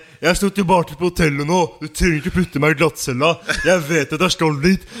 Jeg stod tilbake på hotellet nå. Du trenger ikke putte meg i glattcella. Jeg vet at jeg står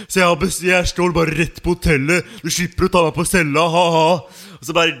litt, så jeg står bare rett på hotellet. Du slipper å ta meg på cella, ha. Og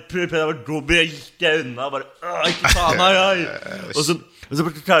så bare prøvde jeg å gå, jeg gikk unna. Ikke faen meg. Og så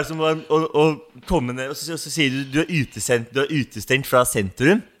klarer jeg å komme ned, og så sier du er utestengt fra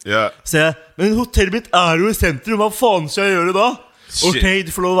sentrum. Så jeg, men hotellet mitt jo i sentrum, hva faen skal jeg gjøre da? Ok,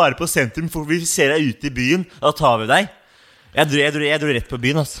 du får lov å være på sentrum, for vi ser deg ute i byen, da tar vi deg. Jeg dro rett på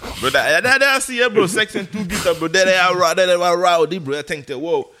byen, altså. Bro, det det jeg sier, bro. 6-2 bro. Det var rowdy, bro. Jeg tenkte,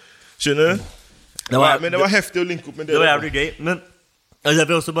 wow. Skjønner du? Men det var heftig å linke opp med det. Det var jævlig gøy, men jeg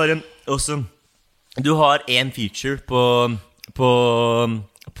vil også du har en feature på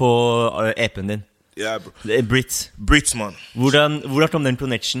EP-en din. Ja, bro. Brits, man. Hvordan kom den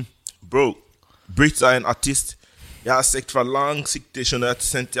connection? Bro, Brits en artist. Jeg har sett fra lang sikte, skjønner du?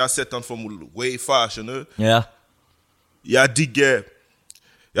 Jeg har sett han fra way far, skjønner du? Ja. Jeg digger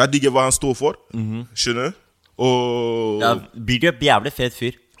hva han står for, skjønner du? Og ja, blir det jævlig fet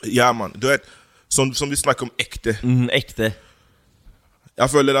fyr. Ja, man. Du vet, som vi snakker om ekte. Ekte. Jeg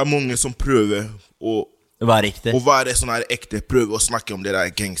føler det mange som prøver å være ekte. Og være sånn her ekte, prøve å snakke om det der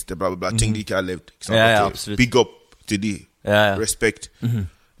gangster, bla bla bla, ting de ikke har levd. Ja, absolutt. Big up til de, respekt.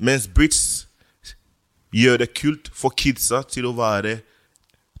 Mens Brits gjør det kult for kidsa til å være,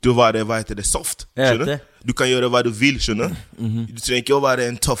 hva heter det, soft, skjønner du? Du kan gjøre hva du vil, skjønner du? Du trenger ikke å være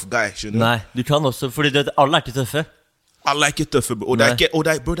en tough guy, skjønner du? Nei, du kan også, fordi alle ikke tøffe. Alle ikke tøffe, bro. Og det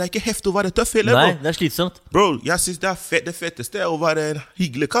er ikke heftig å være tøff heller, bro. Nei, det slitsomt. Bro, jeg synes det feteste å være en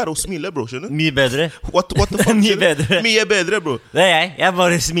hyggelig kar og smile, bro, skjønner du? Mye bedre. What the fuck, Mye bedre, bro. Det jeg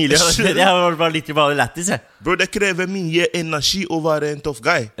bare smiler. Jeg har bare litt vanlig lættis, jeg. Bro, det krever mye energi å være en tough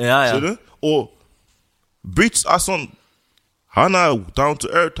guy, skjønner du? Og Brits sånn, Han down to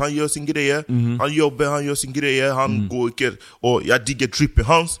earth, han gjør sin greie, han jobber, han gjør sin greie, han går ikke, og jeg digger drippen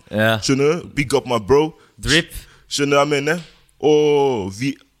hans, skjønner, big up my bro, drip, skjønner jeg mener, og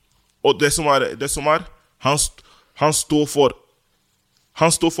det som er, han står for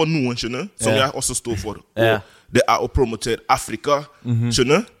noen, skjønner, som jeg også står for, og det å promotere Afrika,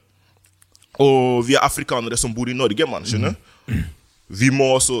 skjønner, og vi afrikanere som bor i Norge, man, skjønner, vi må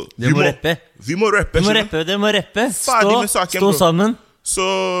også Vi må rappe. Dere må rappe. Stå sammen. Så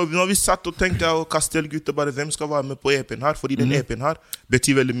når vi satt og tenkte å kaste gutter bare hvem skal være med på EP-en her, fordi den EP-en her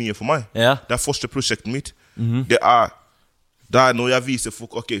betyr veldig mye for meg. Det første prosjektet mitt. Det når jeg viser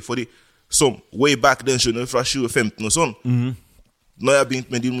folk, ok, fordi som way back den, skjønner, fra 2015 og sånn, når jeg begynte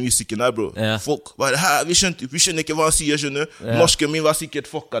med de musikken her, bro, folk bare, vi skjønner ikke hva han sier, skjønner, norsken min var sikkert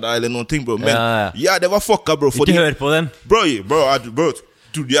fucka da, eller noen ting, bro, men det var fucka, bro, fordi, ikke hør på dem. Bro,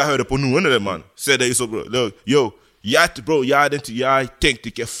 jeg hører på noen av dem, man, se det så, bro, jeg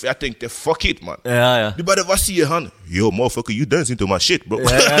tenkte, fuck it, man, de bare, hva sier han? Yo, motherfucker, you dancing to my shit, bro,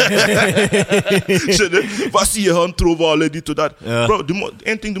 skjønner, hva sier han, Trovale, ditt og der, bro,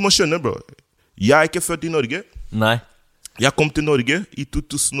 en ting du må skjønne, bro, jeg er ikke født i Norge, nei. Jeg kom til Norge i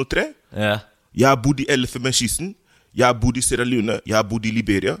 2003. Jeg bodde i Elfenbenskysten. Jeg bodde i Sierra Leone. Jeg bodde i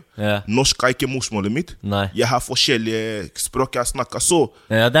Liberia. Norsk er ikke morsmålet mitt. Jeg har forskjellige språk jeg snakker så.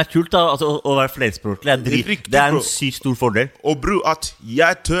 Det kult da, altså, å være flerspråklig. Det er en sykt stor fordel. Og bro, at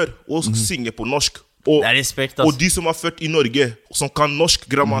jeg tør å synge på norsk. Og, det er respekt, altså. Og de som er født i Norge, som kan norsk,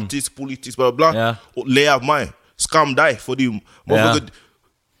 grammatisk, politisk, bla bla, og le av meg. Skam deg, fordi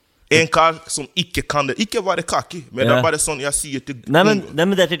en kar som ikke kan det. Ikke være kaki, men det er bare sånn jeg sier til... Nei,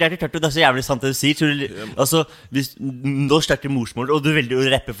 men det er klart, det er så jævlig sant det du sier. Altså, hvis norsk er til morsmål, og du velger å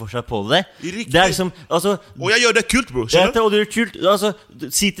rappe for seg på det, det er liksom... Altså, og jeg gjør det kult, bro, skjønner du? Og det er kult, altså,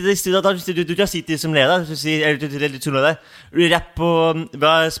 si til det, du kan si til det som leder, eller til deg, rapp på,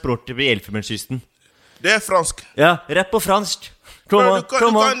 hva er språket på Elfenbenskysten? Det er fransk. Ja, rapp på fransk. Du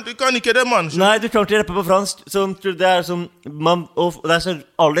kan ikke det, mann. Nei, du kan ikke rappe på fransk. Det er sånn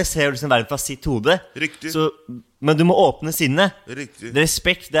alle ser liksom verden fra sitt hode. Riktig. Men du må åpne sinnet. Riktig.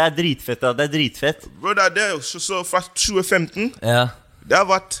 Respekt, det er dritfett. Det er dritfett. Bro, det er så fra 2015. Det har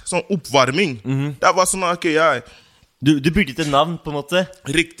vært sånn oppvarming. Det har vært sånn, ok, Du bygde et navn, på en måte.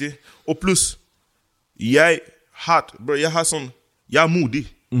 Riktig. Og pluss, jeg har sånn, jeg er modig.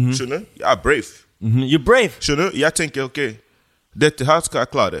 Skjønner? Jeg er brave. You're brave. Skjønner? Jeg tenker, ok, dette her skal jeg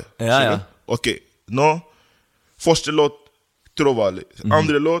klare. Ok, nå første låt Trovale,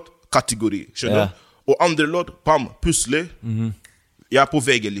 andre låt kategori, skjønner? Og andre låt, bam, pusle. Jeg er på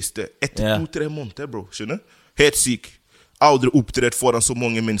VG-liste etter 2-3 måneder, bro, skjønner? Helt syk. Aldri opptrådt foran så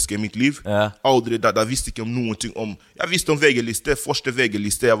mange mennesker i mitt liv. Aldri, da visste ikke om noen ting om. Jeg visste om VG-liste, første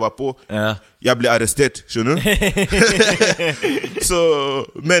VG-liste jeg var på. Jeg ble arrestert, skjønner? Så,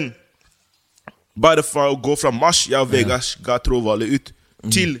 men bare fra å gå fra mars, jeg og Vegas ga Trovale ut,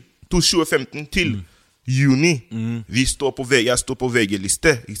 til 2015, til juni, jeg står på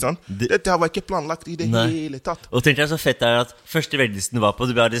VG-liste, ikke sant? Dette var ikke planlagt i det hele tatt. Og tenkte jeg så fett er at første VG-listen var på,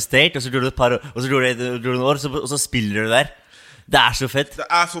 du ble arrestert, og så gjorde du et par år, og så gjorde du noen år, og så spiller du der. Det er så fett. Det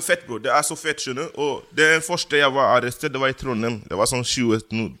er så fett, bro. Det er så fett, skjønner. Og det første jeg var arrestert, det var i Trondheim. Det var sånn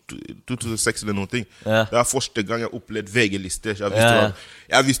 2006 eller noe. Det var første gang jeg opplevde VG-liste.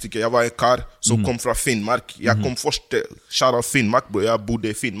 Jeg visste ikke, jeg var en kar som kom fra Finnmark. Jeg kom første, kjære Finnmark, bro. Jeg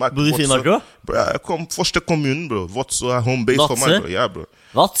bodde i Finnmark. Bodde i Finnmark også? Bro, jeg kom første kommunen, bro. Vadsø er home base for meg, bro. Ja, bro.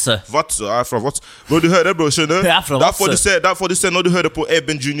 Vadsø? Vadsø, jeg er fra Vadsø. Bro, du hører, bro, skjønner? Jeg er fra Vadsø. Derfor du ser når du hører på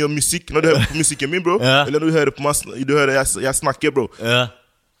Eben Junior musikk, når du hører på musikken min, bro, eller når du hører på jeg snakker, bro.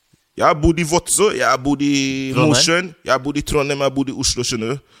 Jeg har bodd i Vadsø, jeg har bodd i Mosjøen, jeg har bodd i Trondheim, jeg har bodd i Oslo,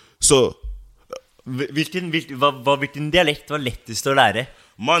 skjønner du? Så... Hvilken dialekt var lettest å lære?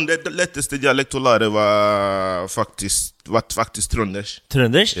 Man, det letteste dialekt å lære var faktisk trøndersk.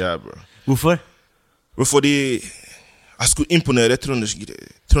 Trøndersk? Ja, bro. Hvorfor? Fordi jeg skulle imponere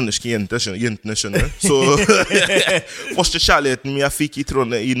trønderske jentene, skjønner du? Så første kjærligheten jeg fikk i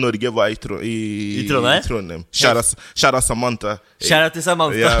Norge var i Trondheim. Kjære Samantha. Kjære til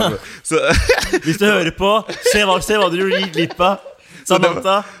Samantha. Ja, så, hvis du hører på, se hva du gjorde i glipp av.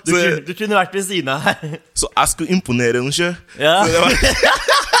 Samantha, du kunne vært ved siden av her. Så jeg skulle imponere henne, ikke? Ja.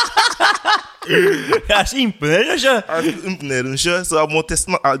 Jeg er så imponerende, ikke? Jeg skulle imponere henne, ikke? Så jeg måtte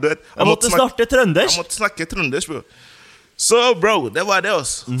snakke trøndersk. Jeg måtte snakke trøndersk, bro. Så, bro, det var det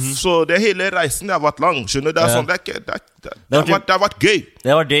også. Så det hele reisen har vært lang, skjønner du? Det er sånn, det har vært gøy. Det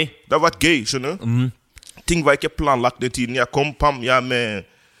har vært gøy, skjønner du? Ting var ikke planlagt den tiden. Jeg kom, jeg med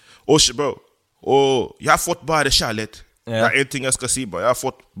Osje, bro. Og jeg har fått bare kjærlighet. Det en ting jeg skal si, bro. Jeg har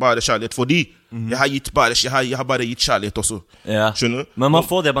fått bare kjærlighet fordi jeg har bare gitt kjærlighet også. Skjønner du? Men man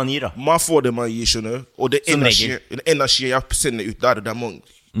får det man gir da. Man får det man gir, skjønner du? Og det energi jeg sender ut der, det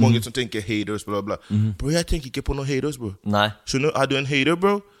mange som tenker haters, bla bla. Bro, jeg tenker ikke på noen haters, bro. Nei. Skjønner du? Er du en hater,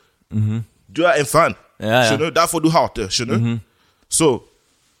 bro? Du en fan. Skjønner du? Derfor du hater, skjønner du? Så,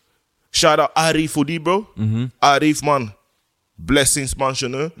 shout out Arif for de, bro. Arif, man. Blessings, man,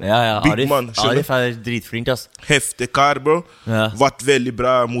 skjønner du? Big Arif, man, Arif dritflink, ass. Heftig kar, bro. Vært veldig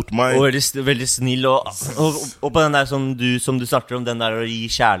bra mot meg. Og veldig snill, og på den der som du snakker om, den der å gi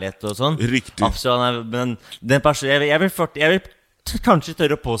kjærlighet og sånn. Riktig. Absolutt, men den personen, jeg vil kanskje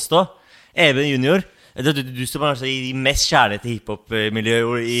tørre å påstå, Eben Junior, du som har gitt mest kjærlighet til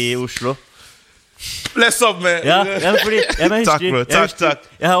hiphop-miljøet i Oslo. Bless up, man. Fordi takk, bro. Takk.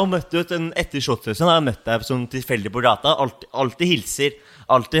 Jeg har møtt ut etter shotfesten. Jeg har møtt deg sånn tilfeldig på gata. Alltid hilser.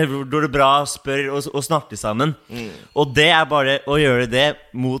 Alltid går det bra, spør og snakker sammen. Og det bare å gjøre det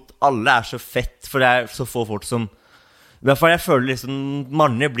mot alle så fett. For det så få folk som I hvert fall jeg føler liksom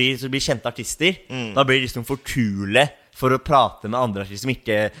Mange blir kjente artister. Da blir de liksom for kule for å prate med andre artister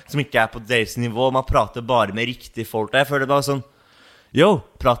som ikke på deres nivå. Man prater bare med riktige folk. Jeg føler bare sånn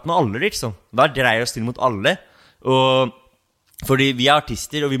prat med alle liksom. Vær grei og still mot alle. Og fordi vi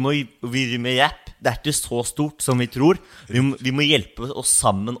artister, og vi må med rap. Det ikke så stort som vi tror. Vi må hjelpe oss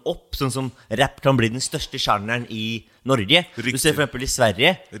sammen opp, sånn som rap kan bli den største sjangeren i Norge. Riktig. Du ser for eksempel i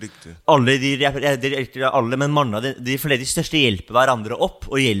Sverige. Riktig. Alle, men mange av de største hjelper hverandre opp,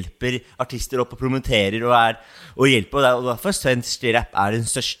 og hjelper artister opp og promoterer og hjelper. Og derfor svensk rap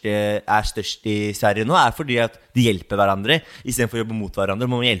størst i Sverige nå, fordi at de hjelper hverandre. I stedet for å jobbe mot hverandre,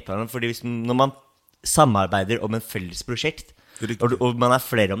 må man hjelpe hverandre. Fordi når man samarbeider om en felles prosjekt, og man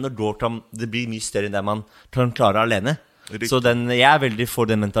flere om det blir mye større enn det man kan klare alene. Riktig. Så jeg veldig for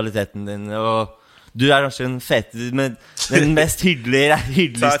den mentaliteten din, og du kanskje den fete, den mest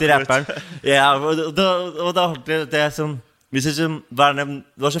hyggeligste rapperen. Og det sånn, det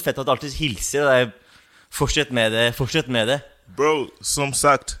var så fett at du alltid hilser, og fortsett med det. Bro, som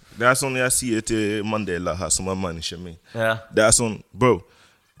sagt, det sånn jeg sier til Mandela her, som manager min. Det sånn, bro,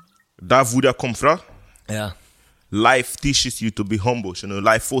 der hvor jeg kom fra, life teaches you to be humble, skjønner?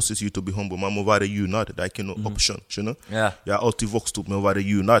 Life forces you to be humble. Man må være unad, det ikke noe option, skjønner? Jeg har alltid vokst opp med å være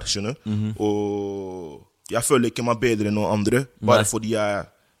unad, skjønner? Og jeg føler ikke meg bedre enn noen andre, bare fordi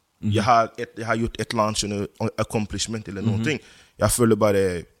jeg har gjort et eller annet, skjønner? Accomplishment eller noen ting. Jeg føler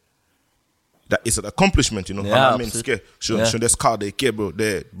bare that is an accomplishment, you know? Han menneske, skjønner? Det skader ikke, bro.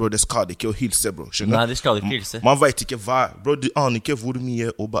 Det skader ikke å hilse, bro, skjønner? Nei, det skader ikke å hilse. Man vet ikke hva, bro, du aner ikke hvor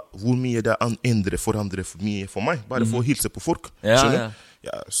mye det endrer forandrer mye for meg, bare for å hilse på folk, skjønner?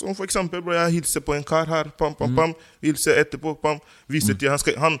 Som for eksempel, bro, jeg hilser på en kar her, pam, hilser etterpå, pam, viser til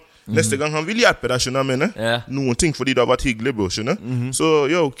neste gang han vil hjelpe deg, skjønner jeg mener? Noen ting, fordi det har vært hyggelig, bro, skjønner? Så,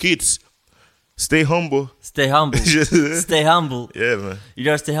 kids, stay humble. Stay humble. Stay humble. Yeah, man. You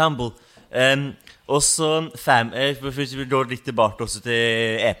gotta stay humble. Og så hvis vi går litt tilbake også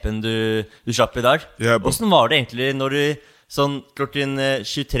til epen du slapp i dag. Hvordan var det egentlig når du sånn klokken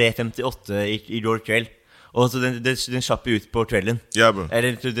 23:58 i går kveld, og så den slapp ut på kvelden?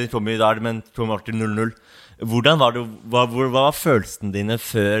 Eller den kom i dag, men kom alltid 00. Hvordan var det, hva var følelsene dine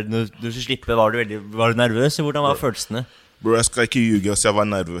før du slippe? Var du nervøs, eller hvordan var følelsene? Bro, jeg skal ikke ljuge, så jeg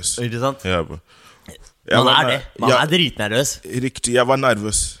var nervøs. Ikke sant? Ja, bro. Man dritnervøs. Riktig, jeg var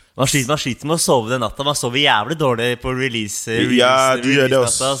nervøs. Man sliter med å sove den natta. Man sover jævlig dårlig på release. Ja, du gjør det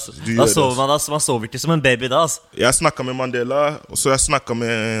også. Man sover ikke som en baby da, altså. Jeg snakket med Mandela, og så jeg snakket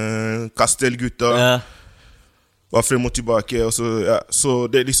med Castell-gutta. Var frem og tilbake, og så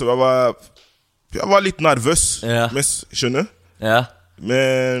det liksom, jeg var litt nervøs, skjønner?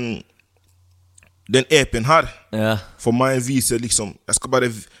 Men den epen her, for meg viser liksom,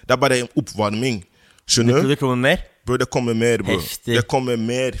 det bare en oppvarming, skjønner? Det kommer mer? Bro, det kommer mer, bro. Heftig. Det kommer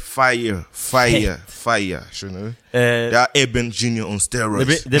mer fire, skjønner du? Det Eben Junior on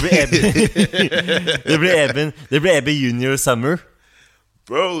steroids. Det blir Eben Junior Summer.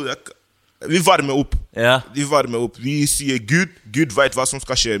 Bro, vi varmer opp. Vi sier Gud vet hva som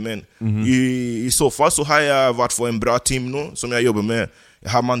skal skje, men i så fall så har jeg vært for en bra team nå, som jeg jobber med.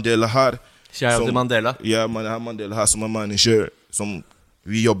 Jeg har Mandela her. Kjære Mandela. Ja, jeg har Mandela her som manager, som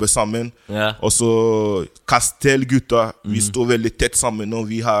vi jobber sammen. Og så Castell-gutta, vi står veldig tett sammen nå.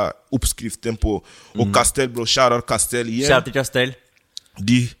 Vi har oppskriften på. Og Castell, bro, kjære Castell igjen. Kjære til Castell.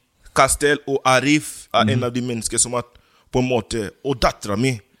 Castell og Arif en av de mennesker som har på en måte, og datteren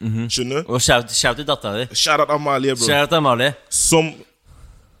min, skjønner? Og kjære til datteren din. Kjære til Amalie, bro. Kjære til Amalie. Som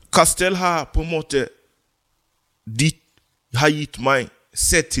Castell har på en måte, de har gitt meg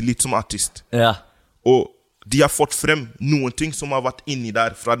selvtillit som artist. Ja. Og de har fått frem noen ting som har vært inni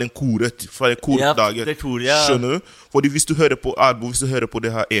der fra den kordagen. Skjønner du? Fordi hvis du hører på album, hvis du hører på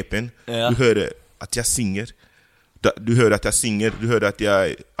det her EP'en, du hører at jeg synger, du hører at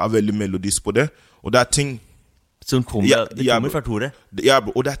jeg er veldig melodisk på det, og det er ting som kommer fra Tore. Ja,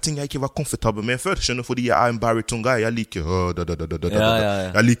 og det er ting jeg ikke var komfortabel med før, skjønner du? Fordi jeg er en baritone guy, jeg liker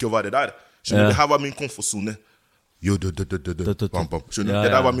jeg liker å være der, skjønner du? Det her var min komfortzone. Skjønner du?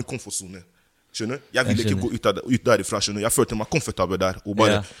 Det der var min komfortzone. Skjønner du? Jeg ville ikke gå ut derifra, skjønner du? Jeg følte meg komfortabel der, og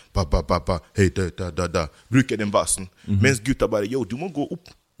bare ba, hei, da, bruker den bassen. Mens gutta bare, yo, du må gå opp.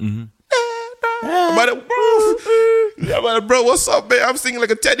 I'm like, bro, what's up, man? I'm singing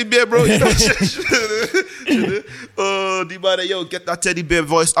like a teddy bear, bro. You know? De bare, yo, get that teddy bear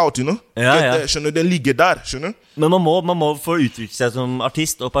voice out, you know? Skjønner du? Den ligger der, skjønner du? Men man må få uttrykke seg som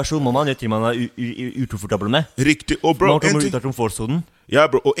artist og person, må man gjøre ting man er ukomfortabel med. Riktig, og bro, man kommer ut av komfortzonen. Ja,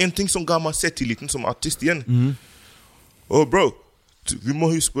 bro, og en ting som ga meg selvtilliten som artist igjen. Og bro, vi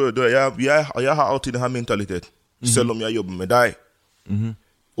må huske, jeg har alltid denne mentalitet, selv om jeg jobber med deg,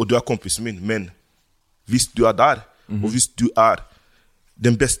 og du er kompisen min, men hvis du er der, og hvis du er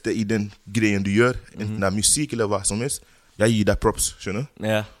den beste i den greien du gjør, enten det er musikk eller hva som helst, jeg gir deg props, skjønner du?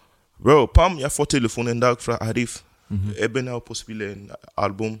 Ja. Bro, Pam, jeg får telefon en dag fra Arif. Eben er på å spille en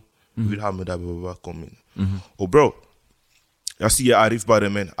album, vil ha med deg, kom inn. Og bro, jeg sier Arif bare,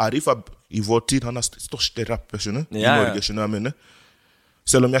 men Arif er i vår tid, han er største rapper, skjønner du? I Norge, skjønner jeg mener.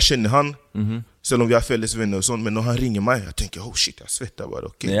 Selv om jeg kjenner han, selv om vi er felles venner og sånn, men når han ringer meg, jeg tenker, oh shit, jeg svetter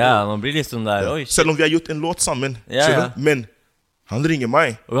bare, ok. Ja, man blir liksom der, oi. Selv om vi har gjort en låt sammen, men han ringer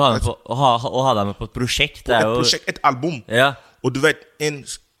meg. Og ha deg med på et prosjekt. Et prosjekt, et album. Ja. Og du vet, en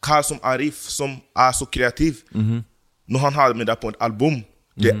kar som Arif, som er så kreativ, når han har med deg på et album,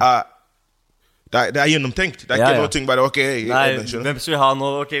 det er gjennomtenkt. Det er ikke noe ting bare, ok. Nei, hvem skal vi ha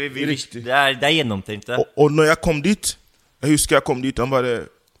nå? Ok, det er gjennomtenkt, det. Og når jeg kom dit, jeg husker jeg kom dit, han bare,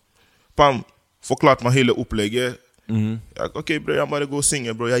 Pam, forklarte meg hele opplegget. Ok, bro, jeg bare gå og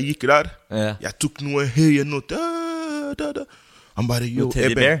synge, bro. Jeg gikk der, jeg tok noen høye noter. Han bare, yo,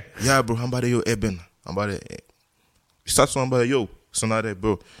 Eben. Ja, bro, han bare, yo, Eben. Han bare, vi satt sånn, han bare, yo, sånn er det,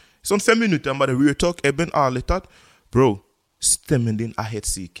 bro. Sånn 5 minutter, han bare, real talk, Eben, ærlig tatt. Bro, stemmen din er helt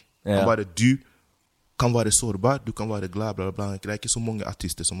syk. Han bare, du kan være sårbar, du kan være glad, bla, bla, bla. Det er ikke så mange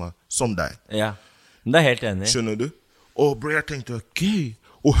artister som er som deg. Ja, det er helt enig. Skjønner du? Og bro, jeg tenkte, ok.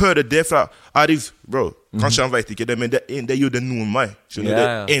 Og høre det fra Arif, bro. Kanskje han vet ikke det, men det gjorde noe med meg. Skjønner du?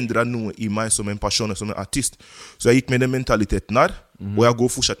 Det endret noe i meg som en person, som en artist. Så jeg gikk med den mentaliteten her, og jeg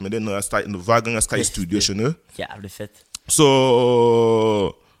går fortsatt med det hver gang jeg skal i studio, skjønner du? Jævlig fett. Så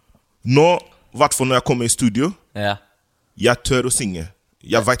nå, hvertfall når jeg kommer i studio, jeg tør å synge.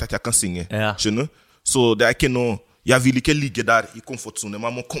 Jeg vet at jeg kan synge, skjønner du? Så det er ikke noe... Jeg vil ikke ligge der i komfortzonen.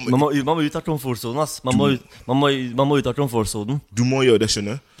 Man må komme man må ut av komfortzonen, ass. Man må ut av komfortzonen. Du må gjøre det,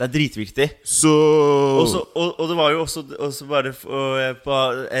 skjønner. Det er dritviktig. Så... Og det var jo også bare på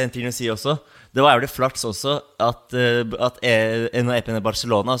en ting å si også. Det var jo det flaks også at en av EP'en er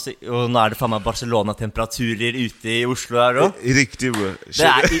Barcelona, og nå er det faen meg Barcelona-temperaturer ute i Oslo her også. Riktig, bro. It's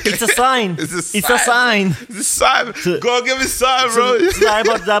a sign! It's a sign! Go give me a sign, bro! Så det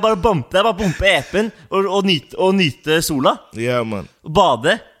er bare å bumpe EP'en og nyte sola. Ja, man. Og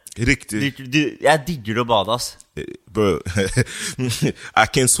bade. Riktig. Jeg digger å bade, ass. Bro, I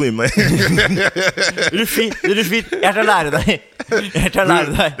can't swim, man. Du er fint. Jeg kan lære deg.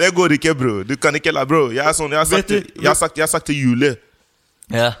 Det går ikke, bro. Du kan ikke lære, bro. Jeg har sagt til Julie,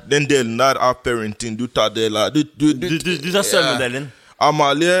 den delen der av parenting, du tar del av. Du tar svømmedelen.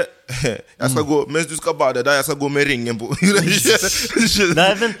 Amalie, jeg skal gå, mens du skal bade der, jeg skal gå med ringen på.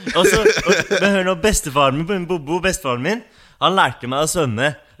 Nei, men hør nå, bestefaren min, han lærte meg å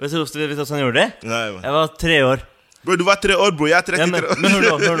svømme. Vet du hvordan han gjorde det? Nei, man. Jeg var 3 år. Bro, du var 3 år, bro. Jeg er 33 år. Men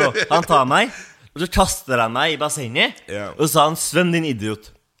hør nå. Han tar meg, og så kaster han meg i bassenget, og så sa han, svøm din idiot.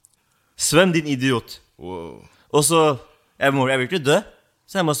 Svøm din idiot. Wow. Og så, jeg vil ikke dø,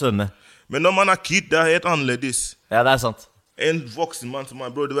 så jeg må svømme. Men når man er kid, det er helt annerledes. Ja, det er sant. En voksen mann som meg,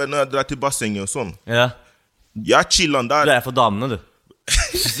 bro, du vet når jeg drar til bassenget og sånn. Ja. Jeg chiller der. Du er for damene, du.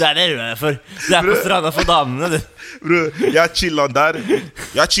 Det er det du er for. Du er på stranda for damene, du. Bro, jeg chiller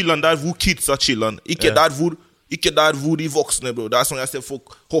der hvor kidsa chiller. Ikke der hvor de voksne, bro. Det er sånn jeg ser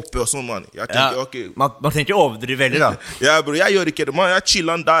folk hoppe og sånn, man. Jeg tenker, ok. Man tenker overdrive veldig, da. Ja, bro, jeg gjør ikke det, man. Jeg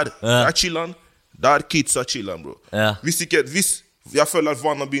chiller der. Jeg chiller der kidsa chiller, bro. Hvis jeg føler at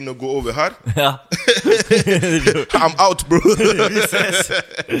vannet begynner å gå over her, I'm out, bro.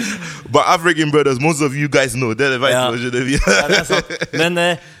 But African brothers, most of you guys know. Det vet du. Ja, det er sant.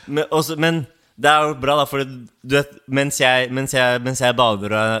 Men Det jo bra da, for du vet, mens jeg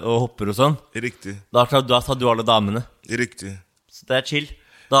bader og hopper og sånn. Riktig. Da tar du alle damene. Riktig. Så det chill.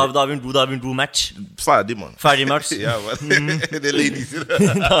 Da har vi en god match. Ferdig, man. Ferdig match. Ja, man. Det ladies.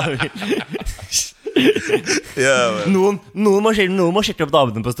 Ja, man. Noen må sjekke opp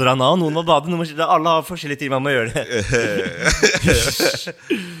damene på Storana, noen må bade, noen må sjekke. Alle har forskjellige ting man må gjøre det.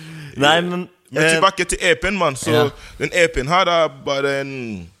 Nei, men tilbake til EP-en, man. Så den EP-en her bare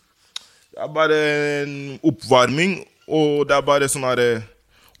en oppvarming, og det bare sånn her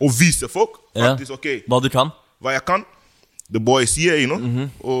å vise folk faktisk, ok, hva du kan. Hva jeg kan. The boys here, you know.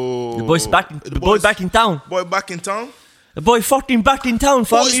 The boy back in town. Boy back in town. The boy fucking back in town,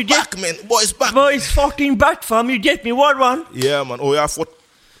 fam. Boys back, man. Boys back. Boys fucking back, fam. You get me, what one? Yeah, man. Og jeg har fått...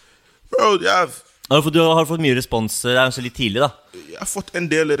 Bro, du har fått mye respons. Det kanskje litt tidlig, da. Jeg har fått en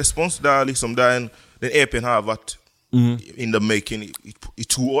del respons. Det liksom, den EP-en har vært in the making i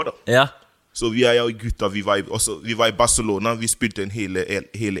 2 år, da. Ja. Så vi jo gutta, vi var i Barcelona. Vi spilte en hele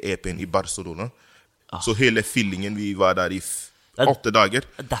EP-en i Barcelona. Så hele fillingen, vi var der i 8 dager.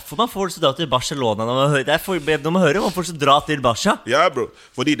 Derfor man får så dra til Barcelona når man hører man får så dra til Barca. Ja, bro.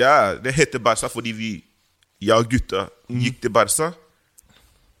 Fordi det heter Barca fordi jeg og gutta gikk til Barca.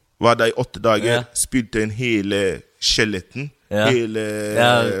 Var der i 8 dager, spilte en hele skjeletten. Hele...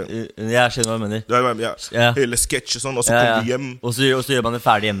 jeg skjønner hva du mener. Hele sketsj og sånn, og så kom vi hjem. Og så gjør man det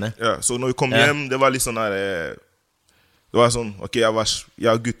ferdig hjemme. Ja, så når vi kom hjem, det var litt sånn her... Det var sånn, ok, jeg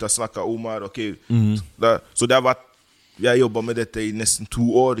og gutta snakket Omar, ok. Så det har vært, jeg jobbet med dette i nesten 2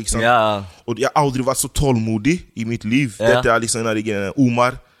 år, ikke sant? Ja. Og jeg har aldri vært så tålmodig i mitt liv. Dette liksom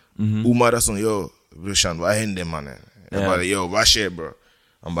Omar. Omar sånn, yo, brorsan, hva hender, mannen? Jeg bare, yo, hva skjer, bro?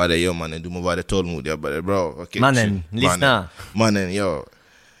 Han bare, yo, mannen, du må være tålmodig. Jeg bare, bro, ok. Mannen, lysna. Mannen, yo.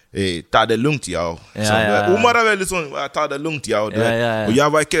 Ta det lugnt, yo. Omar veldig sånn, ta det lugnt, yo. Og jeg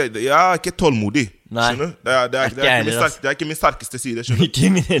er ikke tålmodig. Skjønner? Det er ikke min sterkeste side,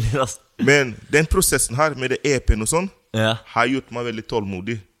 skjønner? Men den prosessen her med det EP-en og sånn har gjort meg veldig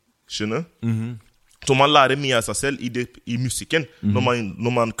tålmodig, skjønner? Så man lærer mye av seg selv i musikken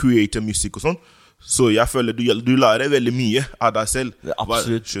når man creater musikk og sånn. Så jeg føler du lærer veldig mye av deg selv.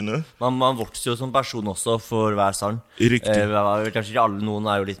 Absolutt. Skjønner? Man vokser jo som person også for hver sang. Riktig. Kanskje ikke alle, noen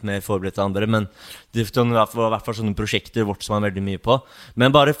jo litt mer forberedt enn andre, men det i hvert fall sånne prosjekter vokser man veldig mye på. Men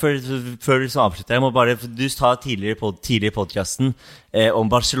bare før vi avslutter, jeg må bare, du sa tidligere i podcasten om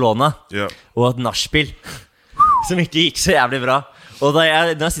Barcelona og et nachspiel som ikke gikk så jævlig bra. Og da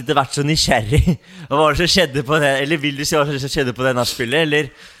jeg sitter vært så nysgjerrig, hva var det som skjedde på det, eller vil du si hva som skjedde på det nachspielet,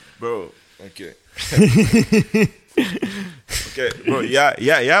 eller? Bro, ok. Bro,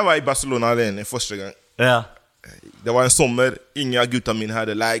 jeg var i Barcelona alene første gang. Det var en sommer. Ingen av gutta mine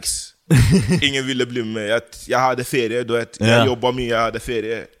hadde likes. Ingen ville bli med. Jeg hadde ferie, du vet. Jeg jobbet mye, jeg hadde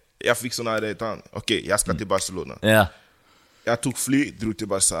ferie. Jeg fikk sånn her, ok, jeg skal til Barcelona. Jeg tok fly, dro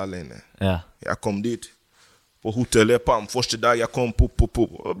til Barca alene. Jeg kom dit på hotellet, første dag jeg kom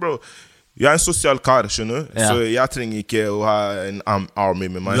bro, jeg en sosial kar, skjønner. Så jeg trenger ikke å ha en army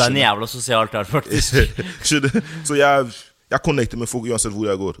med meg. Du en jævla sosial kar, faktisk. Så jeg connecter med folk uansett hvor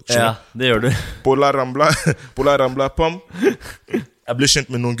jeg går, skjønner? Det gjør du. På La Rambla, jeg ble kjent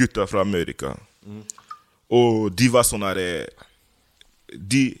med noen gutter fra Amerika. Og de var sånn her,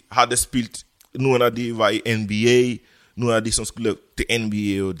 de hadde spilt, noen av de var i NBA, noen av de som skulle til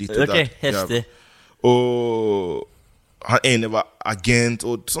NBA og dit og der. Ok, heftig. Og han ene var agent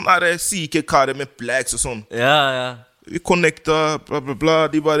og sånn der syke karer med blacks og sånn. Vi connecta, bla bla bla.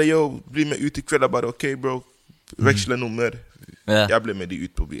 De bare, yo, bli med ut i kveld. Jeg bare, ok bro, veksle nummer. Jeg ble med de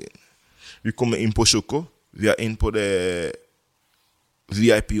ut på byen. Vi kommer inn på Choco. Vi inn på det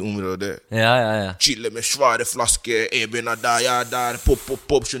VIP-området. Chille med svære flasker. Ebena der, jeg der.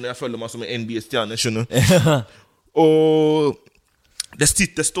 Pop, skjønner. Jeg føler meg som en NBA-stjerne, skjønner. Og det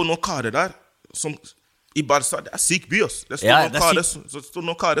står noen karer der som i Barca, det syk by, ass. Det står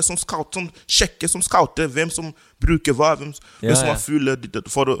noen karer som sjekker, som scouter hvem som bruker hva, hvem som har fulle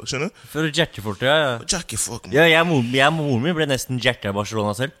for å, skjønner? For å jacke folk, Jacke folk, man. Jeg og moren min ble nesten jacka i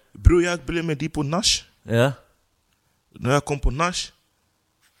Barcelona selv. Bro, jeg ble med de på Nash. Når jeg kom på Nash,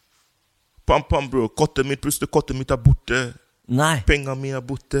 pam, bro, kottet mitt borte. Nei. Penger mine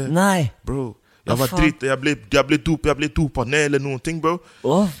borte. Nei. Bro, jeg var dritt, jeg ble dopet ned eller noen ting, bro.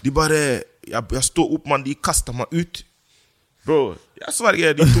 De bare... Jeg stod opp, man, de kastet meg ut. Bro, jeg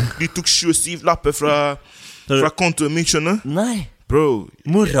sverger, de tok 27 lapper fra kontoen min, skjønner? Nei. Bro.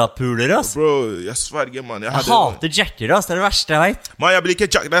 Morapuler, ass. Bro, jeg sverger, man. Jeg hater jacker, ass. Det det verste jeg vet. Man, jeg blir ikke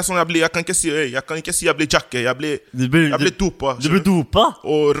jacker. Det sånn jeg kan ikke si jeg blir jacker. Jeg blir dopet. Du ble dopet?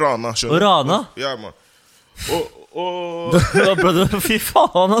 Og rana, skjønner? Og rana? Ja, man. Bro, fy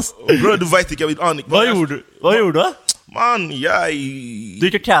faen, ass. Bro, du vet ikke, jeg vil ane ikke. Hva gjorde du? Man, Du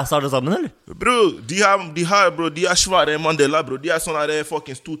ikke casta alle sammen, eller? Bro, de har svære Mandela, bro. De er sånn her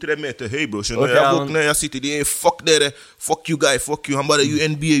fucking 2-3 meter høy, bro. Skjønner du? Jeg våkner, jeg sitter, de er fuck dere. Fuck you, guy, fuck you. Han bare, you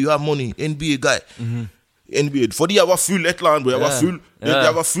NBA, you have money. NBA, guy. NBA. Fordi jeg var full et eller annet, bro. Jeg var full.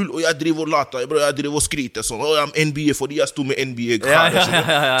 Jeg var full, og jeg driver og later, bro. Jeg driver og skryter sånn. Jeg er NBA, fordi jeg stod med NBA.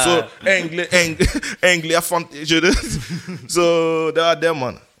 Så egentlig, jeg fant, skjønner du? Så det var det,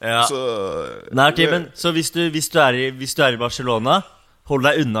 man. Nei, ok, men så hvis du er i Barcelona, hold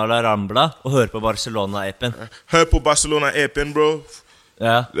deg unna La Rambla og hør på Barcelona-appen. Hør på Barcelona-appen, bro.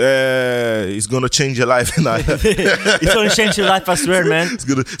 It's gonna change your life. It's gonna change your life, I swear, man. It's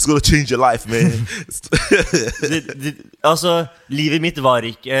gonna change your life, man. Altså, livet mitt var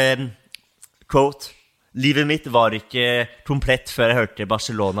ikke quote. Livet mitt var ikke komplett før jeg hørte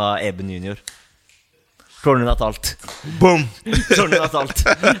Barcelona Eben Junior. Kornen hatt alt. Boom. Kornen hatt alt.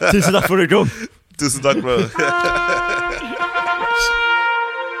 Tusen takk for du kom. Tusen takk, bro.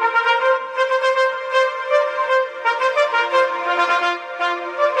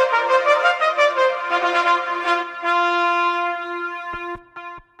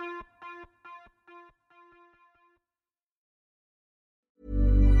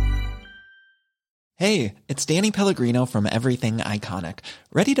 Hey, it's Danny Pellegrino from Everything Iconic.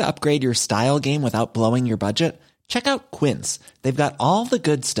 Ready to upgrade your style game without blowing your budget? Check out Quince. They've got all the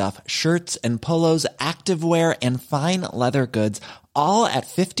good stuff, shirts and polos, activewear, and fine leather goods, all at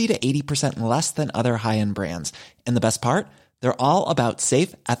 50 to 80% less than other high-end brands. And the best part? They're all about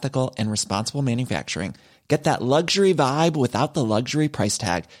safe, ethical, and responsible manufacturing. Get that luxury vibe without the luxury price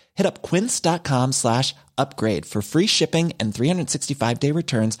tag. Hit up quince.com/upgrade for free shipping and 365-day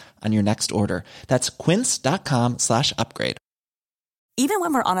returns on your next order. That's quince.com/upgrade. Even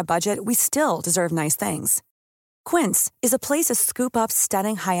when we're on a budget, we still deserve nice things. Quince is a place to scoop up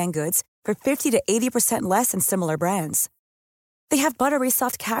stunning high-end goods for 50 to 80% less than similar brands. They have buttery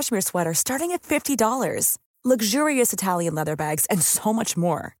soft cashmere sweaters starting at $50, luxurious Italian leather bags, and so much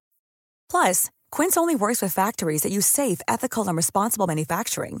more. Plus, Quince only works with factories that use safe, ethical, and responsible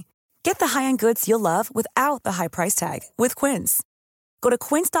manufacturing. Get the high-end goods you'll love without the high price tag with Quince. Go to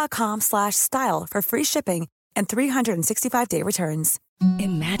quince.com/style for free shipping and 365-day returns.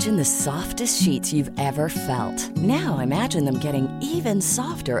 Imagine the softest sheets you've ever felt. Now imagine them getting even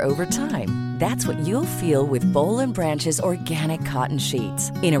softer over time. That's what you'll feel with Boll & Branch's organic cotton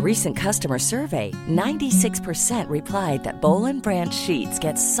sheets. In a recent customer survey, 96% replied that Boll & Branch sheets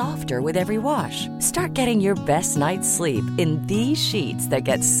get softer with every wash. Start getting your best night's sleep in these sheets that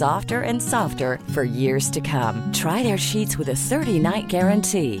get softer and softer for years to come. Try their sheets with a 30-night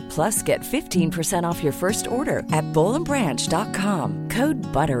guarantee. Plus, get 15% off your first order at bollandbranch.com. Code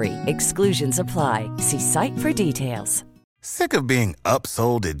BUTTERY. Exclusions apply. See site for details. Sick of being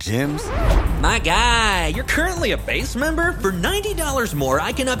upsold at gyms? My guy, you're currently a base member. For $90 more,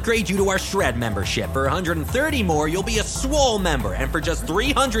 I can upgrade you to our Shred membership. For $130 more, you'll be a Swole member. And for just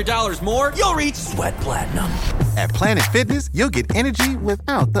 $300 more, you'll reach Sweat Platinum. At Planet Fitness, you'll get energy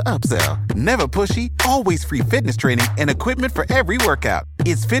without the upsell. Never pushy, always free fitness training and equipment for every workout.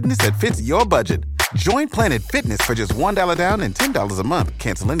 It's fitness that fits your budget. Join Planet Fitness for just $1 down and $10 a month.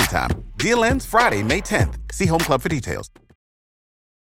 Cancel anytime. Deal ends Friday, May 10th. See Home Club for details.